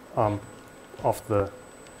of the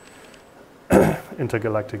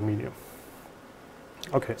intergalactic medium.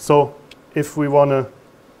 Okay, so if we want to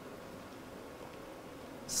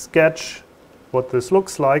sketch what this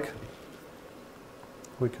looks like,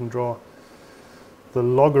 we can draw the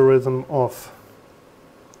logarithm of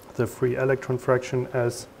the free electron fraction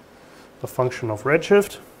as a function of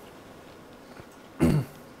redshift.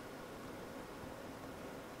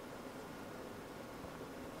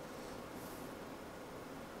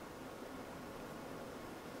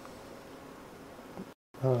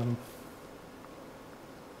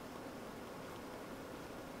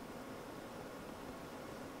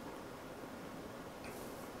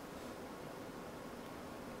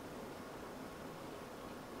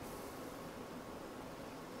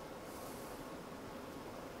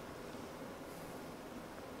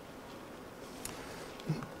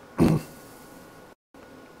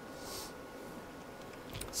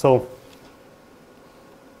 So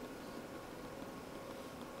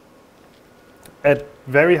at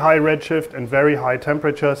very high redshift and very high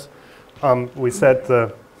temperatures, we said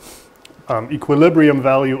the equilibrium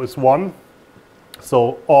value is 1.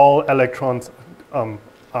 So all electrons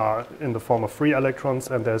are in the form of free electrons,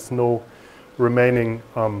 and there's no remaining,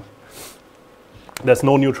 there's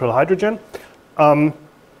no neutral hydrogen.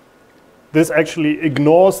 This actually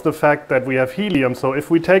ignores the fact that we have helium. So if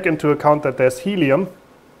we take into account that there's helium,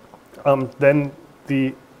 then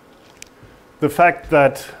the fact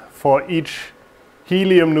that for each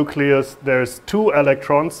helium nucleus there's 2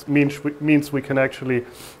 electrons means we can actually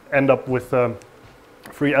end up with a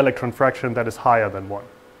free electron fraction that is higher than 1.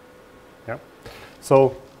 Yeah?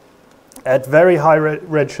 So at very high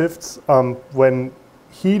redshifts, when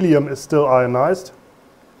helium is still ionized,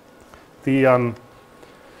 the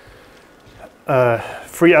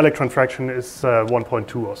free electron fraction is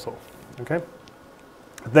 1.2 or so. Okay?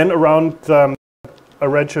 Then around a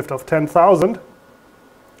redshift of 10,000,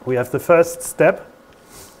 we have the first step.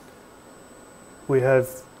 We have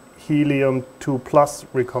helium 2 plus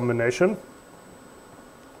recombination.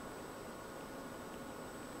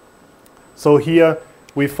 So here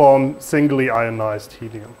we form singly ionized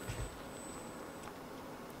helium.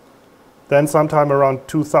 Then sometime around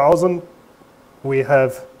 2000, we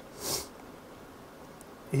have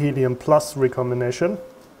helium plus recombination.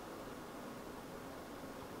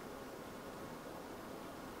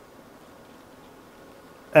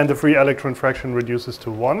 And the free electron fraction reduces to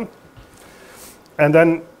 1. And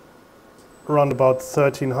then around about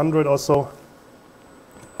 1300 or so,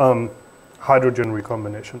 hydrogen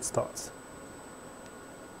recombination starts.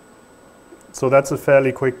 So that's a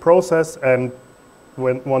fairly quick process, and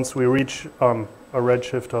once we reach a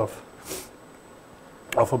redshift of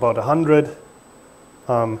about 100,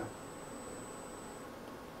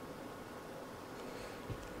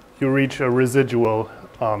 you reach a residual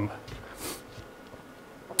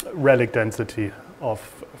relic density of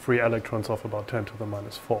free electrons of about 10 to the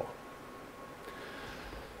minus 4.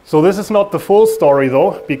 So this is not the full story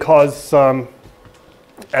though, because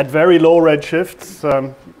at very low redshifts,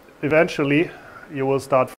 eventually you will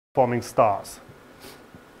start forming stars.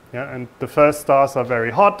 Yeah, and the first stars are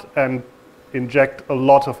very hot and inject a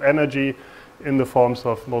lot of energy in the forms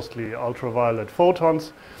of mostly ultraviolet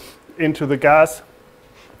photons into the gas,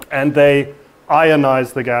 and they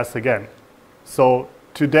ionize the gas again. So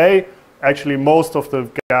today, actually most of the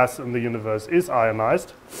gas in the universe is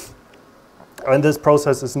ionized, and this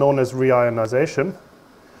process is known as reionization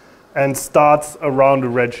and starts around a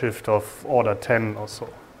redshift of order 10 or so.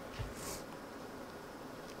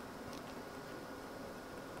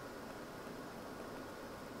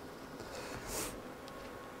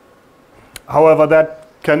 However, that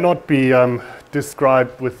cannot be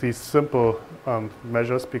described with these simple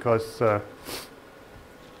measures because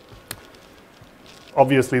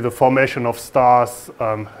obviously the formation of stars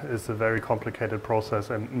is a very complicated process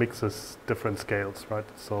and mixes different scales, right?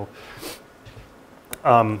 So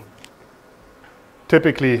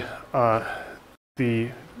typically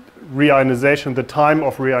the reionization, the time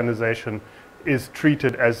of reionization is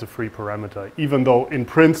treated as a free parameter, even though in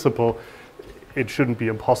principle it shouldn't be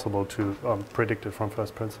impossible to predict it from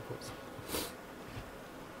first principles.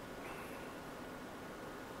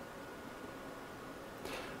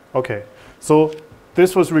 Okay, so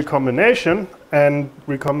this was recombination, and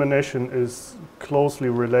recombination is closely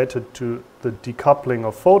related to the decoupling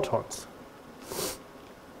of photons.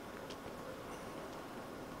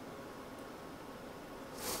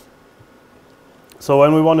 So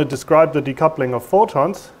when we want to describe the decoupling of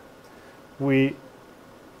photons, we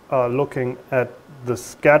are looking at the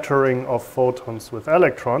scattering of photons with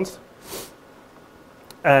electrons.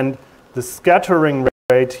 And the scattering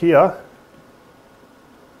rate here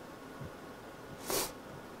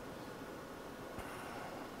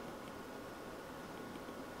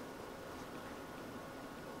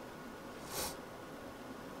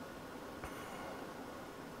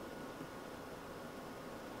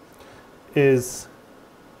is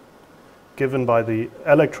given by the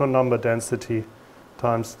electron number density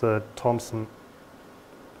times the Thomson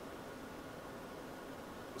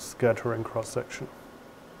scattering cross-section.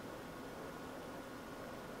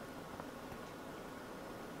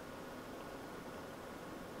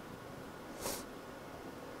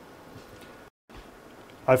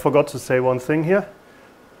 I forgot to say one thing here.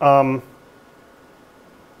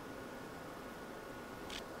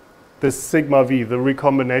 This sigma v, the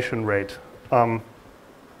recombination rate.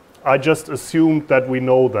 I just assumed that we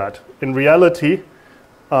know that. In reality,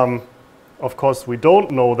 of course, we don't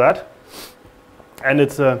know that. And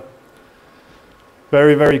it's a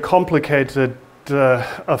very, very complicated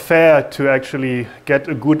affair to actually get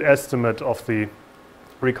a good estimate of the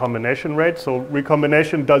recombination rate. So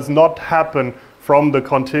recombination does not happen from the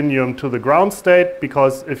continuum to the ground state,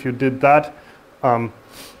 because if you did that,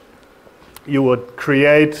 you would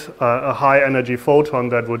create a high energy photon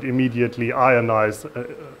that would immediately ionize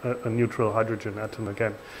a neutral hydrogen atom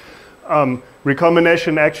again.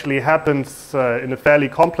 Recombination actually happens in a fairly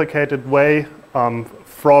complicated way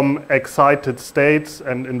from excited states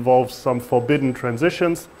and involves some forbidden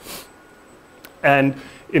transitions. And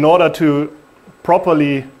in order to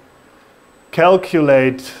properly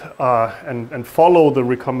calculate and follow the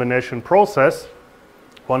recombination process,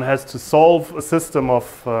 one has to solve a system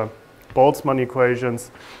of Boltzmann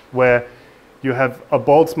equations where you have a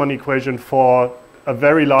Boltzmann equation for a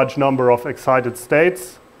very large number of excited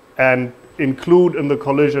states and include in the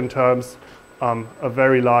collision terms a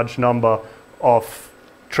very large number of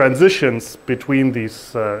transitions between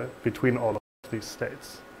these between all of these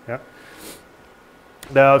states. Yeah?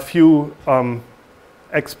 There are a few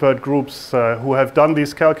expert groups who have done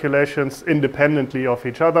these calculations independently of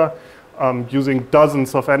each other, using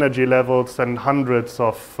dozens of energy levels and hundreds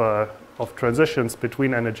of transitions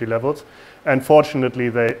between energy levels. And fortunately,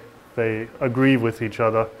 they agree with each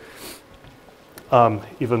other,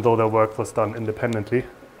 even though their work was done independently.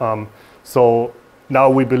 So now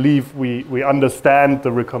we believe we understand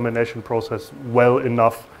the recombination process well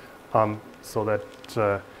enough so that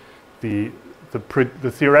the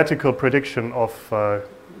theoretical prediction of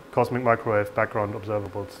cosmic microwave background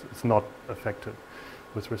observables is not affected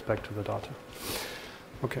with respect to the data.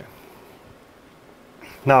 Okay.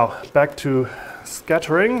 Now, back to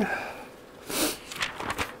scattering.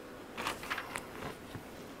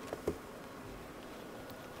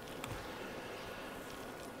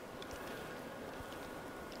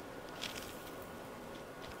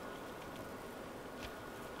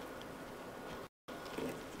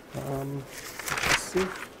 Let's see.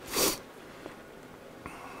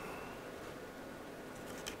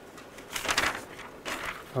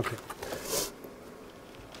 Okay.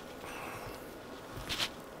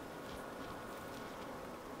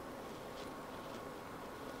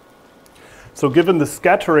 So given the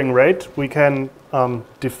scattering rate, we can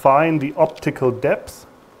define the optical depth.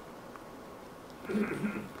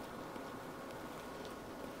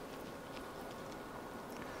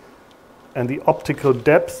 And the optical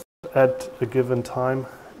depth at a given time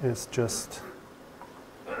is just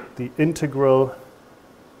the integral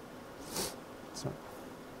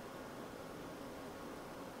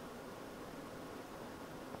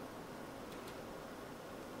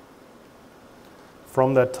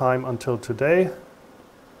from that time until today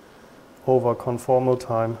over conformal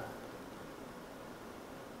time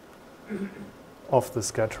of the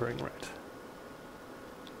scattering rate.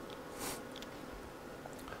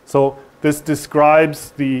 So this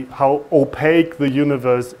describes how opaque the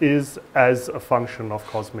universe is as a function of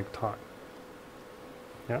cosmic time.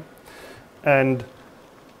 Yeah? And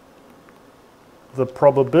the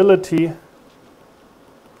probability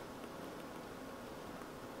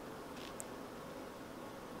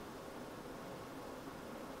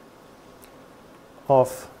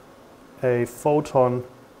of a photon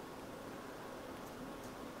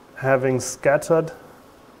having scattered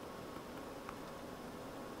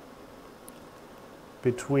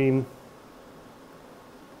between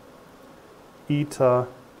eta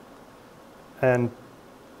and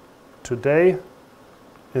today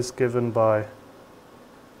is given by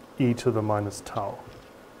e to the minus tau.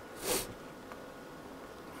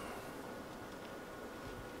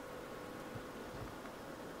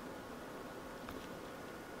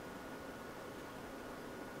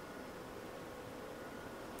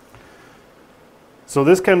 So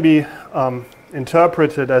this can be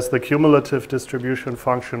interpreted as the cumulative distribution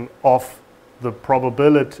function of the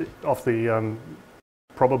probability of a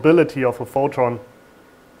photon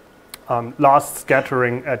last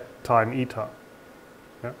scattering at time eta.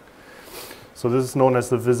 Yeah? So this is known as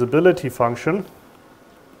the visibility function.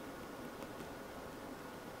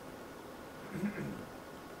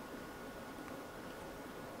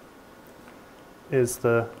 Is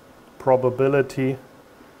the probability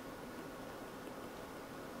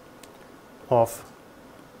of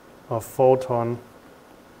a photon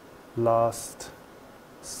last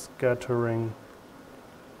scattering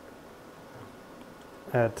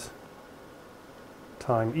at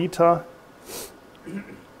time eta.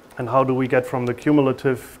 And how do we get from the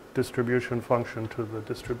cumulative distribution function to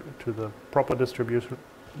the proper distribution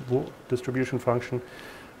function?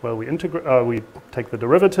 Well, we take the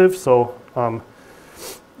derivative. So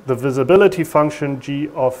the visibility function g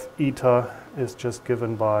of eta is just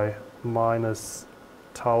given by minus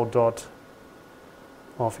tau dot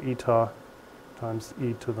of eta times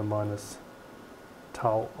e to the minus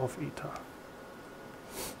tau of eta.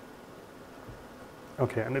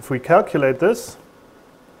 Okay, and if we calculate this,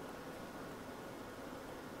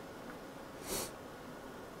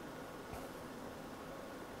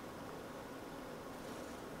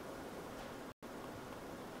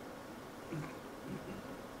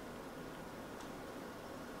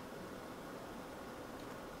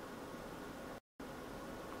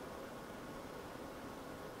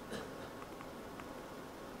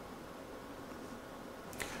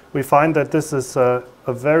 we find that this is a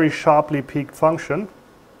very sharply peaked function.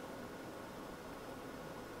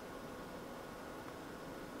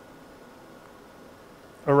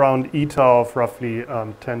 Around eta of roughly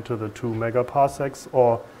 10 to the 2 megaparsecs,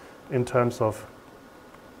 or in terms of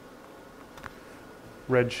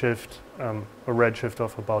redshift, a redshift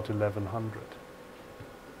of about 1100.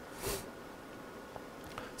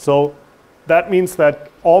 So that means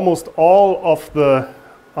that almost all of the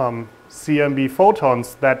CMB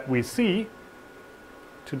photons that we see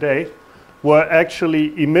today were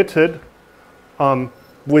actually emitted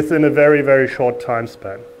within a very, very short time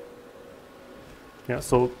span. Yeah,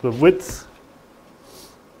 so the width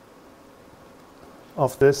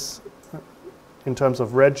of this in terms of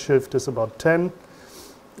redshift is about 10,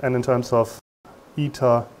 and in terms of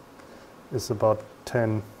eta is about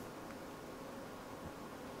 10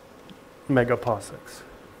 megaparsecs.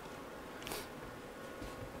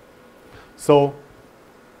 So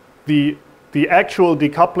the actual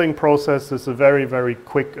decoupling process is a very, very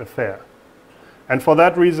quick affair. And for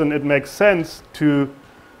that reason, it makes sense to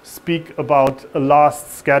speak about a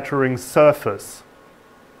last scattering surface.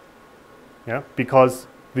 Yeah? Because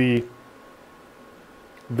the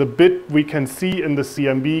bit we can see in the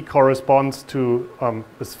CMB corresponds to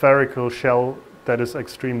a spherical shell that is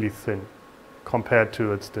extremely thin compared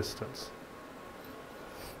to its distance.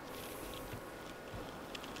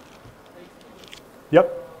 Yep.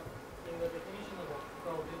 In the definition of a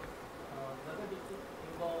crowded, doesn't it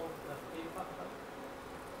involve the scale factor?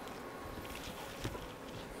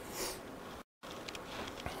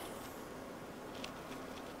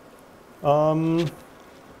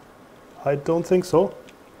 I don't think so.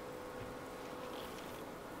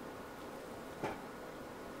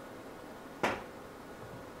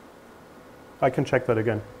 I can check that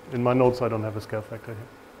again. In my notes, I don't have a scale factor here.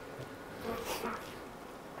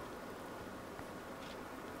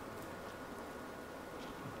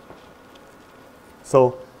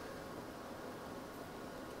 So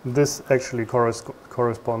this actually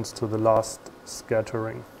corresponds to the last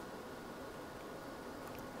scattering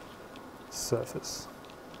surface.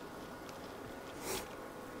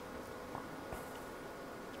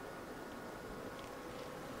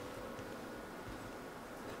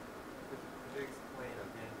 Could you explain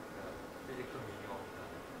again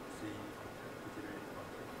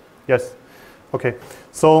Yes. Okay.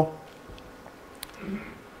 So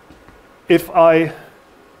if I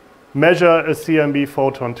measure a CMB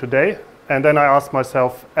photon today, and then I ask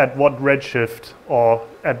myself at what redshift or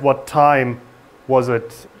at what time was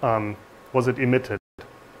it emitted?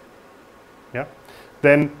 Yeah.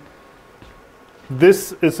 Then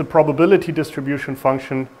this is a probability distribution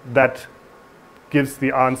function that gives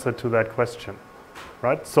the answer to that question,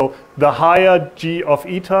 right? So the higher g of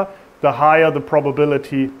eta, the higher the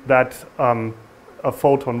probability that a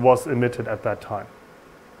photon was emitted at that time.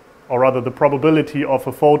 Or rather, the probability of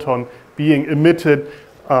a photon being emitted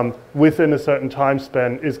within a certain time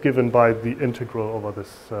span is given by the integral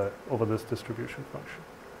over this distribution function.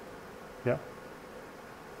 Yeah.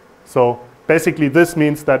 So basically, this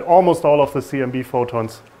means that almost all of the CMB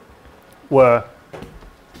photons were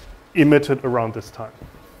emitted around this time.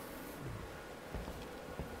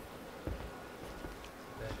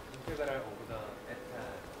 The integral of the eta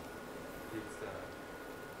is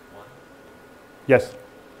 1? Yes.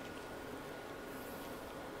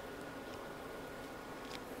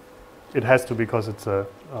 It has to because it's a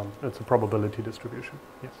probability distribution.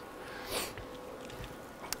 Yes.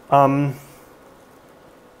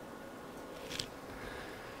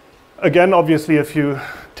 Again, obviously, if you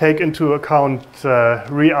take into account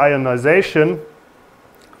reionization,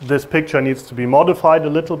 this picture needs to be modified a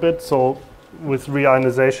little bit. So with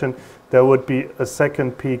reionization, there would be a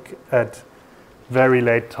second peak at very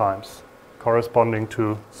late times, corresponding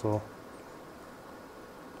to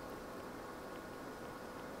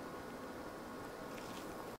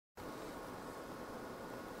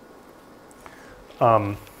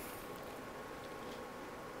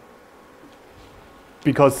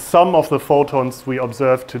because some of the photons we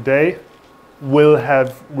observe today will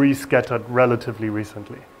have rescattered relatively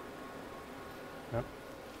recently. Yeah.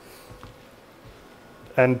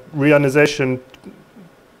 And reionization,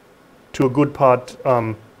 to a good part,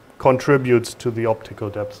 contributes to the optical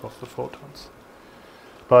depth of the photons.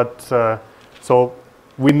 But so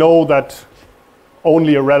we know that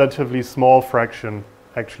only a relatively small fraction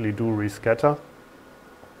actually do rescatter.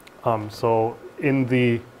 So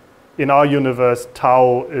in our universe,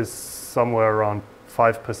 tau is somewhere around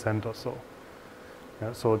 5% or so.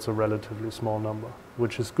 Yeah, so it's a relatively small number,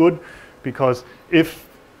 which is good because if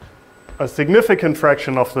a significant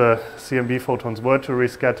fraction of the CMB photons were to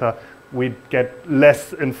rescatter, we'd get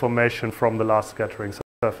less information from the last scattering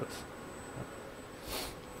surface.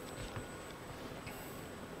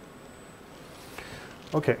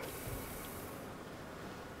 Okay.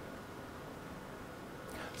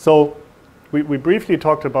 So we briefly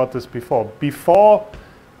talked about this before. Before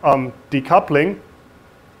decoupling,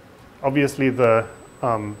 obviously the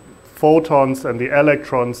photons and the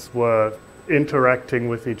electrons were interacting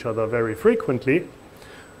with each other very frequently.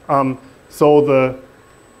 So the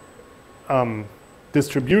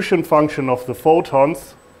distribution function of the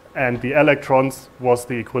photons and the electrons was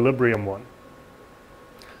the equilibrium one.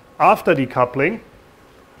 After decoupling,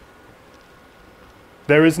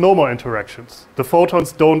 there is no more interactions. The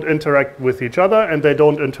photons don't interact with each other and they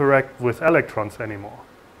don't interact with electrons anymore.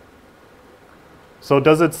 So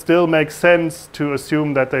does it still make sense to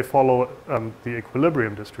assume that they follow the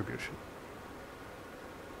equilibrium distribution?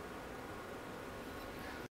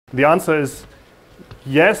 The answer is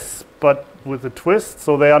yes, but with a twist.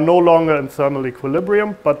 So they are no longer in thermal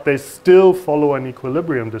equilibrium, but they still follow an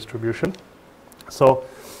equilibrium distribution. So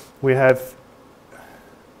we have,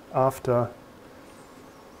 after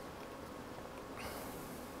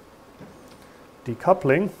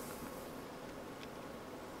decoupling,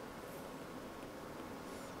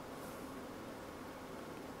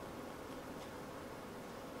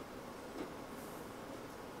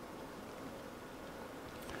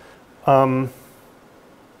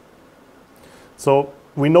 so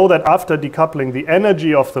we know that after decoupling, the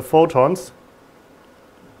energy of the photons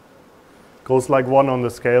goes like 1 on the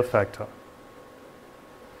scale factor.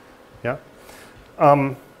 Yeah.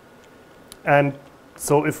 And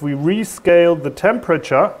so if we rescale the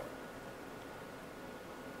temperature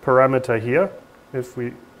parameter here, if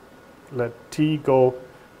we let T go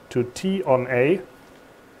to T on A,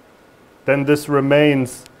 then this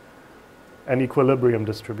remains an equilibrium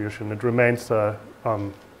distribution. It remains a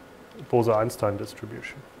Bose-Einstein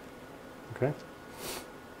distribution. Okay.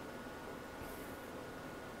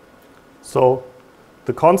 So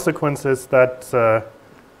the consequence is that the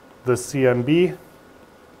CMB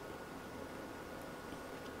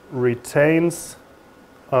retains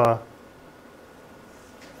an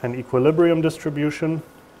equilibrium distribution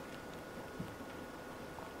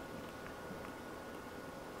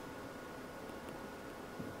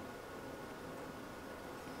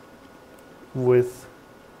with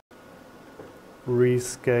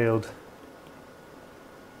rescaled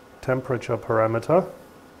temperature parameter.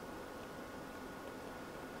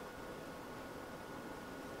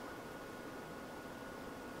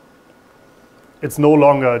 It's no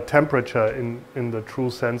longer a temperature in the true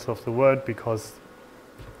sense of the word because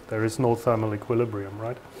there is no thermal equilibrium,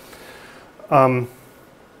 right?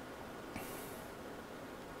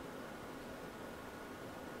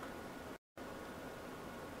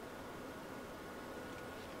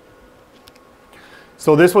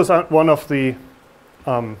 So this was one of the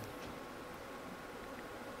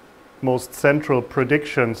most central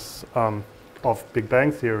predictions of Big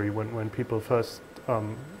Bang theory when people first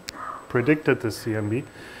predicted the CMB.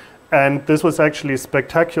 And this was actually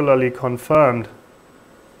spectacularly confirmed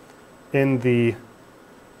in the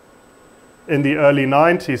early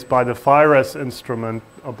 90s by the FIRES instrument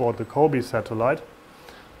aboard the COBE satellite.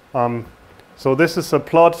 So this is a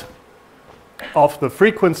plot of the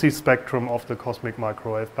frequency spectrum of the cosmic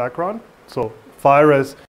microwave background. So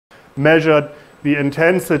FIRES measured the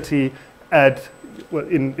intensity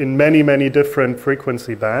in many, many different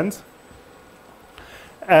frequency bands.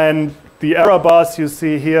 And the error bars you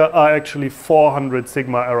see here are actually 400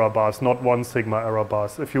 sigma error bars, not 1 sigma error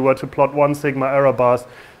bars. If you were to plot 1 sigma error bars,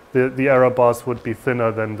 the error bars would be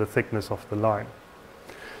thinner than the thickness of the line.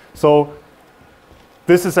 So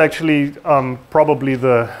this is actually probably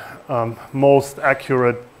the most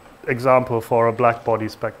accurate example for a black body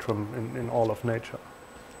spectrum in all of nature.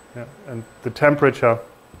 Yeah. And the temperature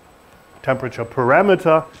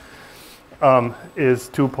parameter is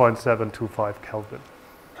 2.725 Kelvin.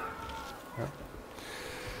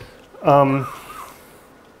 Yeah.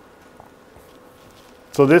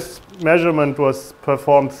 So this measurement was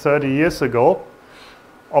performed 30 years ago.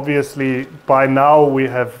 Obviously, by now we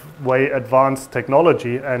have way advanced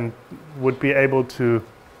technology and would be able to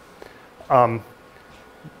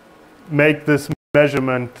make this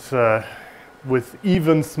measurement with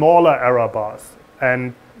even smaller error bars.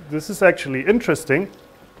 And this is actually interesting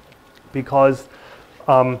because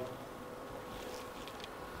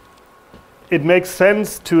it makes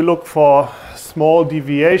sense to look for small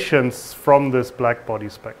deviations from this black body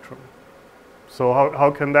spectrum. So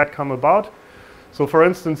how can that come about? So for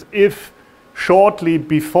instance, if shortly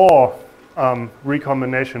before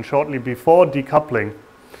recombination, shortly before decoupling,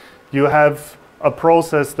 you have a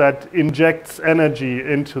process that injects energy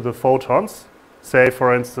into the photons, say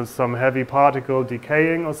for instance some heavy particle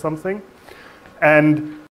decaying or something,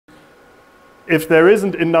 and if there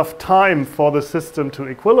isn't enough time for the system to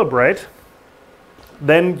equilibrate,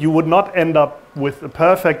 then you would not end up with a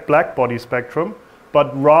perfect black body spectrum, but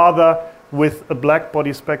rather with a black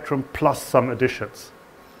body spectrum plus some additions.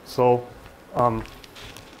 So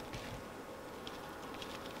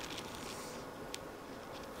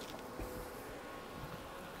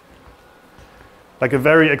like a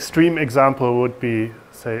very extreme example would be,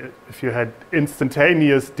 say, if you had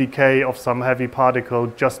instantaneous decay of some heavy particle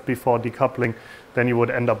just before decoupling, then you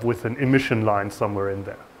would end up with an emission line somewhere in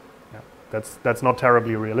there. Yeah. That's not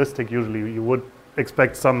terribly realistic. Usually you would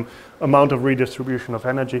expect some amount of redistribution of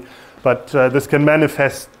energy, but this can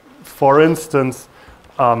manifest, for instance,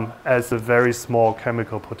 as a very small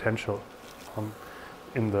chemical potential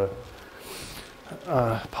in the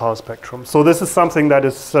power spectrum. So this is something that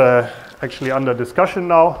is actually under discussion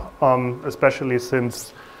now, especially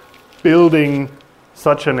since building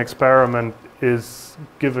such an experiment is,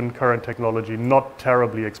 given current technology, not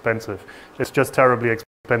terribly expensive. It's just terribly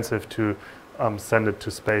expensive to send it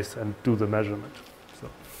to space and do the measurement. So,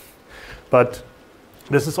 but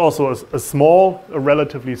this is also a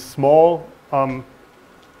relatively small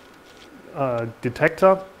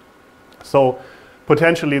detector. So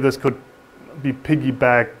potentially this could be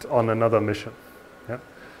piggybacked on another mission. Yeah?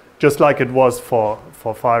 Just like it was for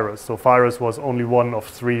FIRES. So FIRES was only one of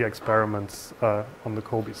 3 experiments on the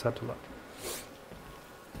COBE satellite.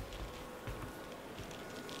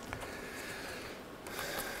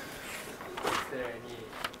 Is there any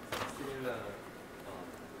similar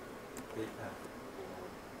data for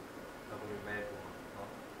WMAP or not?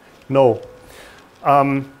 No.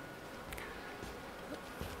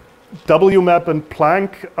 WMAP and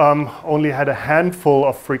Planck only had a handful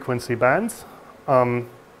of frequency bands.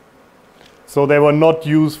 So they were not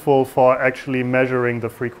useful for actually measuring the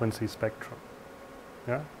frequency spectrum.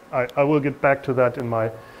 Yeah? I will get back to that in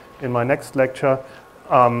my next lecture.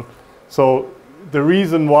 So the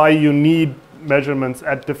reason why you need measurements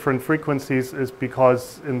at different frequencies is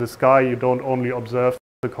because in the sky you don't only observe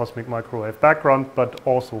the cosmic microwave background, but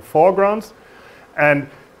also foregrounds. And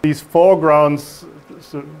these foregrounds,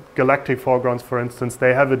 so galactic foregrounds for instance,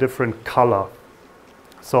 they have a different color.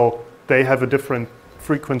 So they have a different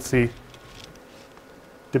frequency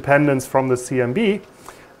dependence from the CMB.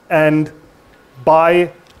 And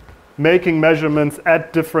by making measurements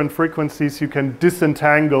at different frequencies, you can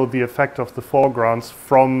disentangle the effect of the foregrounds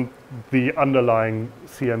from the underlying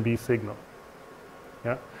CMB signal.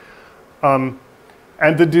 Yeah?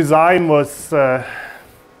 And the design was, the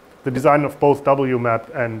design of both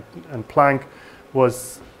WMAP and Planck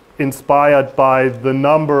was inspired by the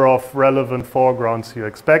number of relevant foregrounds you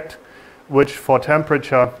expect, which for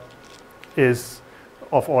temperature is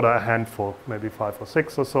of order a handful, maybe 5 or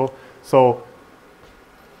 6 or so. So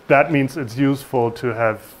that means it's useful to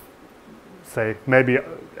have, say, maybe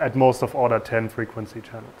at most of order 10 frequency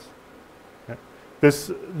channels. Yeah. This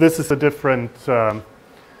is a different,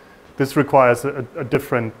 this requires a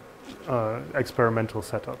different experimental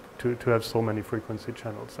setup to have so many frequency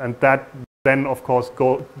channels. And that then, of course,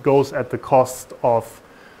 goes at the cost of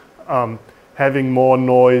having more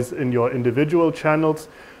noise in your individual channels,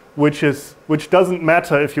 which doesn't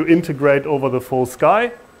matter if you integrate over the full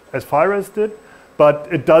sky, as FIRES did, but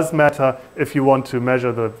it does matter if you want to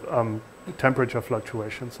measure the temperature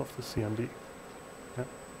fluctuations of the CMB. Yeah.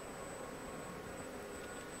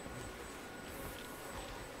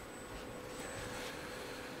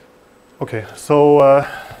 Okay, so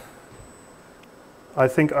I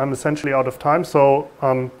think I'm essentially out of time. So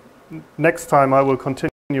next time I will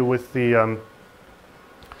continue with the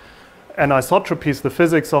anisotropies, the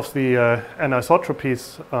physics of the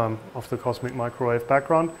anisotropies of the cosmic microwave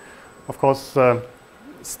background. Of course,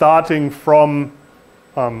 starting from,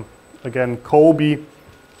 again, COBE,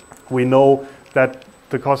 we know that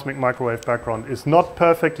the cosmic microwave background is not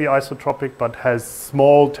perfectly isotropic, but has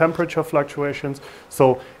small temperature fluctuations.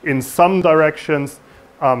 So in some directions,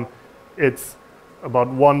 it's about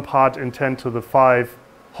 1 part in 10 to the 5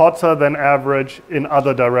 hotter than average. In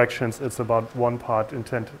other directions, it's about 1 part in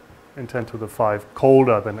 10 to the 5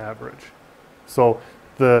 colder than average. So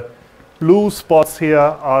the blue spots here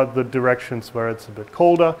are the directions where it's a bit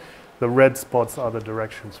colder. The red spots are the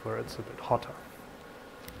directions where it's a bit hotter.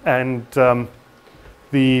 And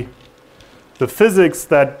the physics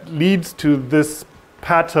that leads to this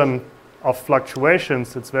pattern of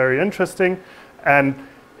fluctuations, it's very interesting, and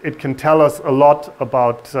it can tell us a lot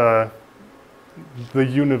about the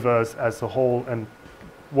universe as a whole and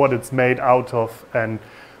what it's made out of and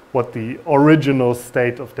what the original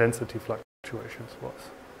state of density fluctuations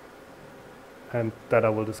was. And that I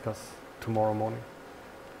will discuss tomorrow morning.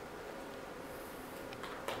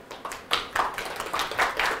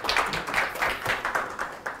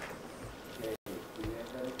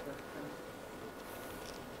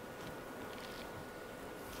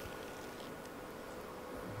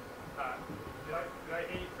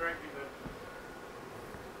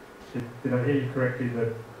 Did I hear you correctly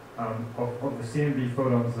that of the CMB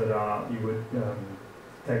photons that you would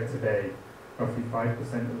take today, roughly 5%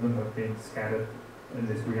 of them have been scattered in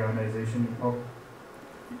this reionization epoch?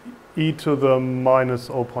 E to the minus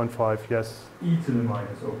 0.5, yes. E to the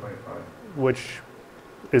minus 0.5. Which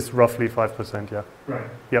is roughly 5%, yeah. Right.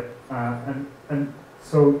 Yep. And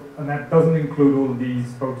that doesn't include all of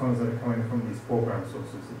these photons that are coming from these foreground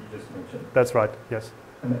sources that you just mentioned. That's right, yes.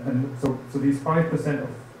 And so these 5% of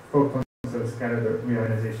photons that are scattered at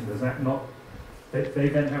reionization, does that not, they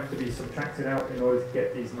then have to be subtracted out in order to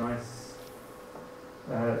get these nice,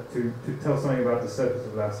 to tell something about the surface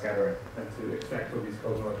of that scattering and to extract all these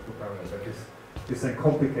cosmological parameters. This then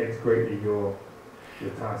complicates greatly your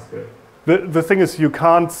task. The thing is, you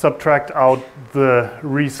can't subtract out the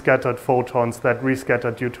rescattered photons that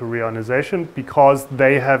rescatter due to reionization because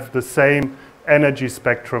they have the same energy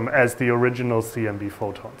spectrum as the original CMB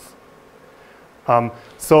photons.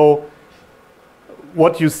 So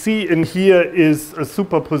what you see in here is a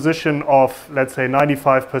superposition of, let's say,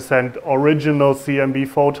 95% original CMB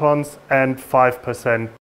photons and 5%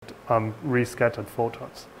 rescattered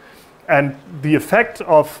photons. And the effect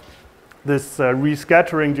of this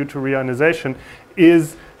rescattering due to reionization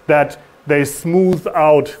is that they smooth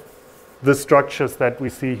out the structures that we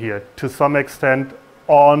see here to some extent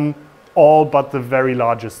on all but the very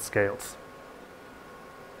largest scales.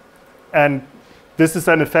 And this is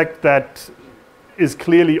an effect that is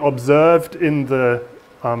clearly observed in the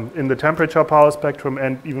temperature power spectrum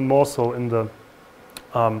and even more so in the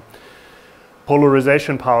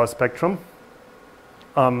polarization power spectrum.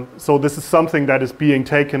 So this is something that is being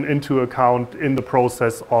taken into account in the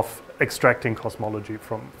process of extracting cosmology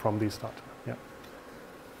from these data. Yeah.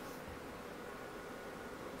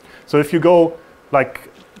 So if you go,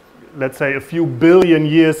 like, let's say a few billion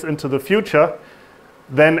years into the future,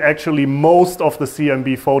 then actually most of the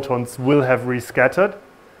CMB photons will have rescattered,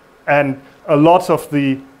 and a lot of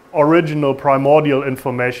the original primordial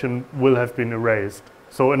information will have been erased.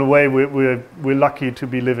 So in a way, we're lucky to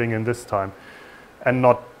be living in this time and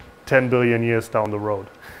not 10 billion years down the road.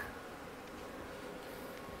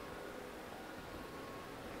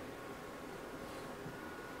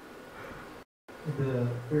 The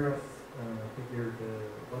Ferris figure,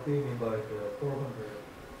 what do you mean by the 400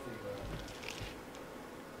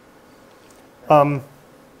 sigma?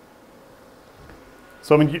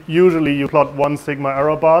 So I mean, usually you plot 1 sigma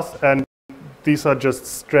error bars, and these are just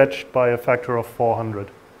stretched by a factor of 400.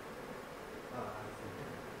 Is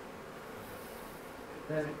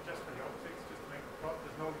it just for the optics, just to make the plot?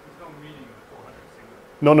 There's no meaning of the 400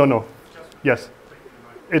 sigma. No. Yes.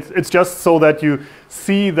 It's just so that you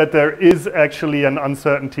see that there is actually an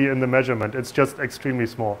uncertainty in the measurement. It's just extremely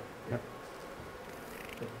small. Yeah.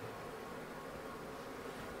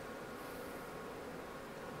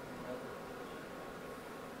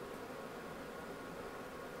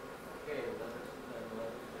 Okay, let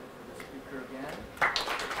us the speaker again.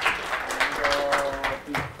 And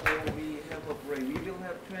before we have a break, we will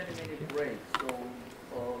have 20-minute break. So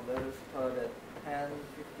let us start at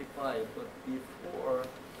 10:55. But before,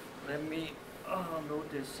 let me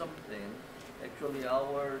notice something. Actually,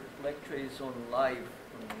 our lecture is on live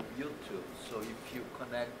on YouTube. So if you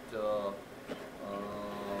connect the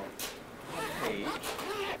homepage,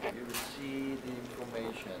 you will see the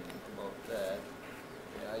information about that.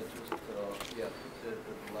 Yeah, I just put the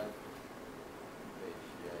live page.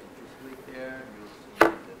 Yeah, if you click there, you'll see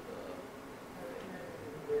that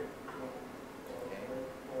okay.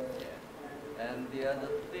 Yeah. And the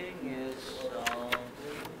other thing is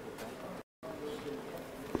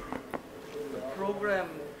the program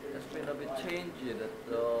has been a bit changed. That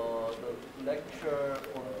the lecture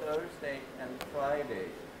on Thursday and Friday,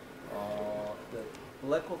 the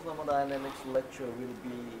black hole thermodynamics lecture will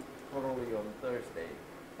be probably on Thursday,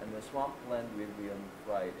 and the swampland will be on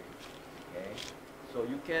Friday. Okay, so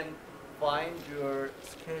you can find your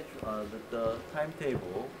schedule, the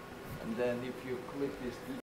timetable, and then if you click this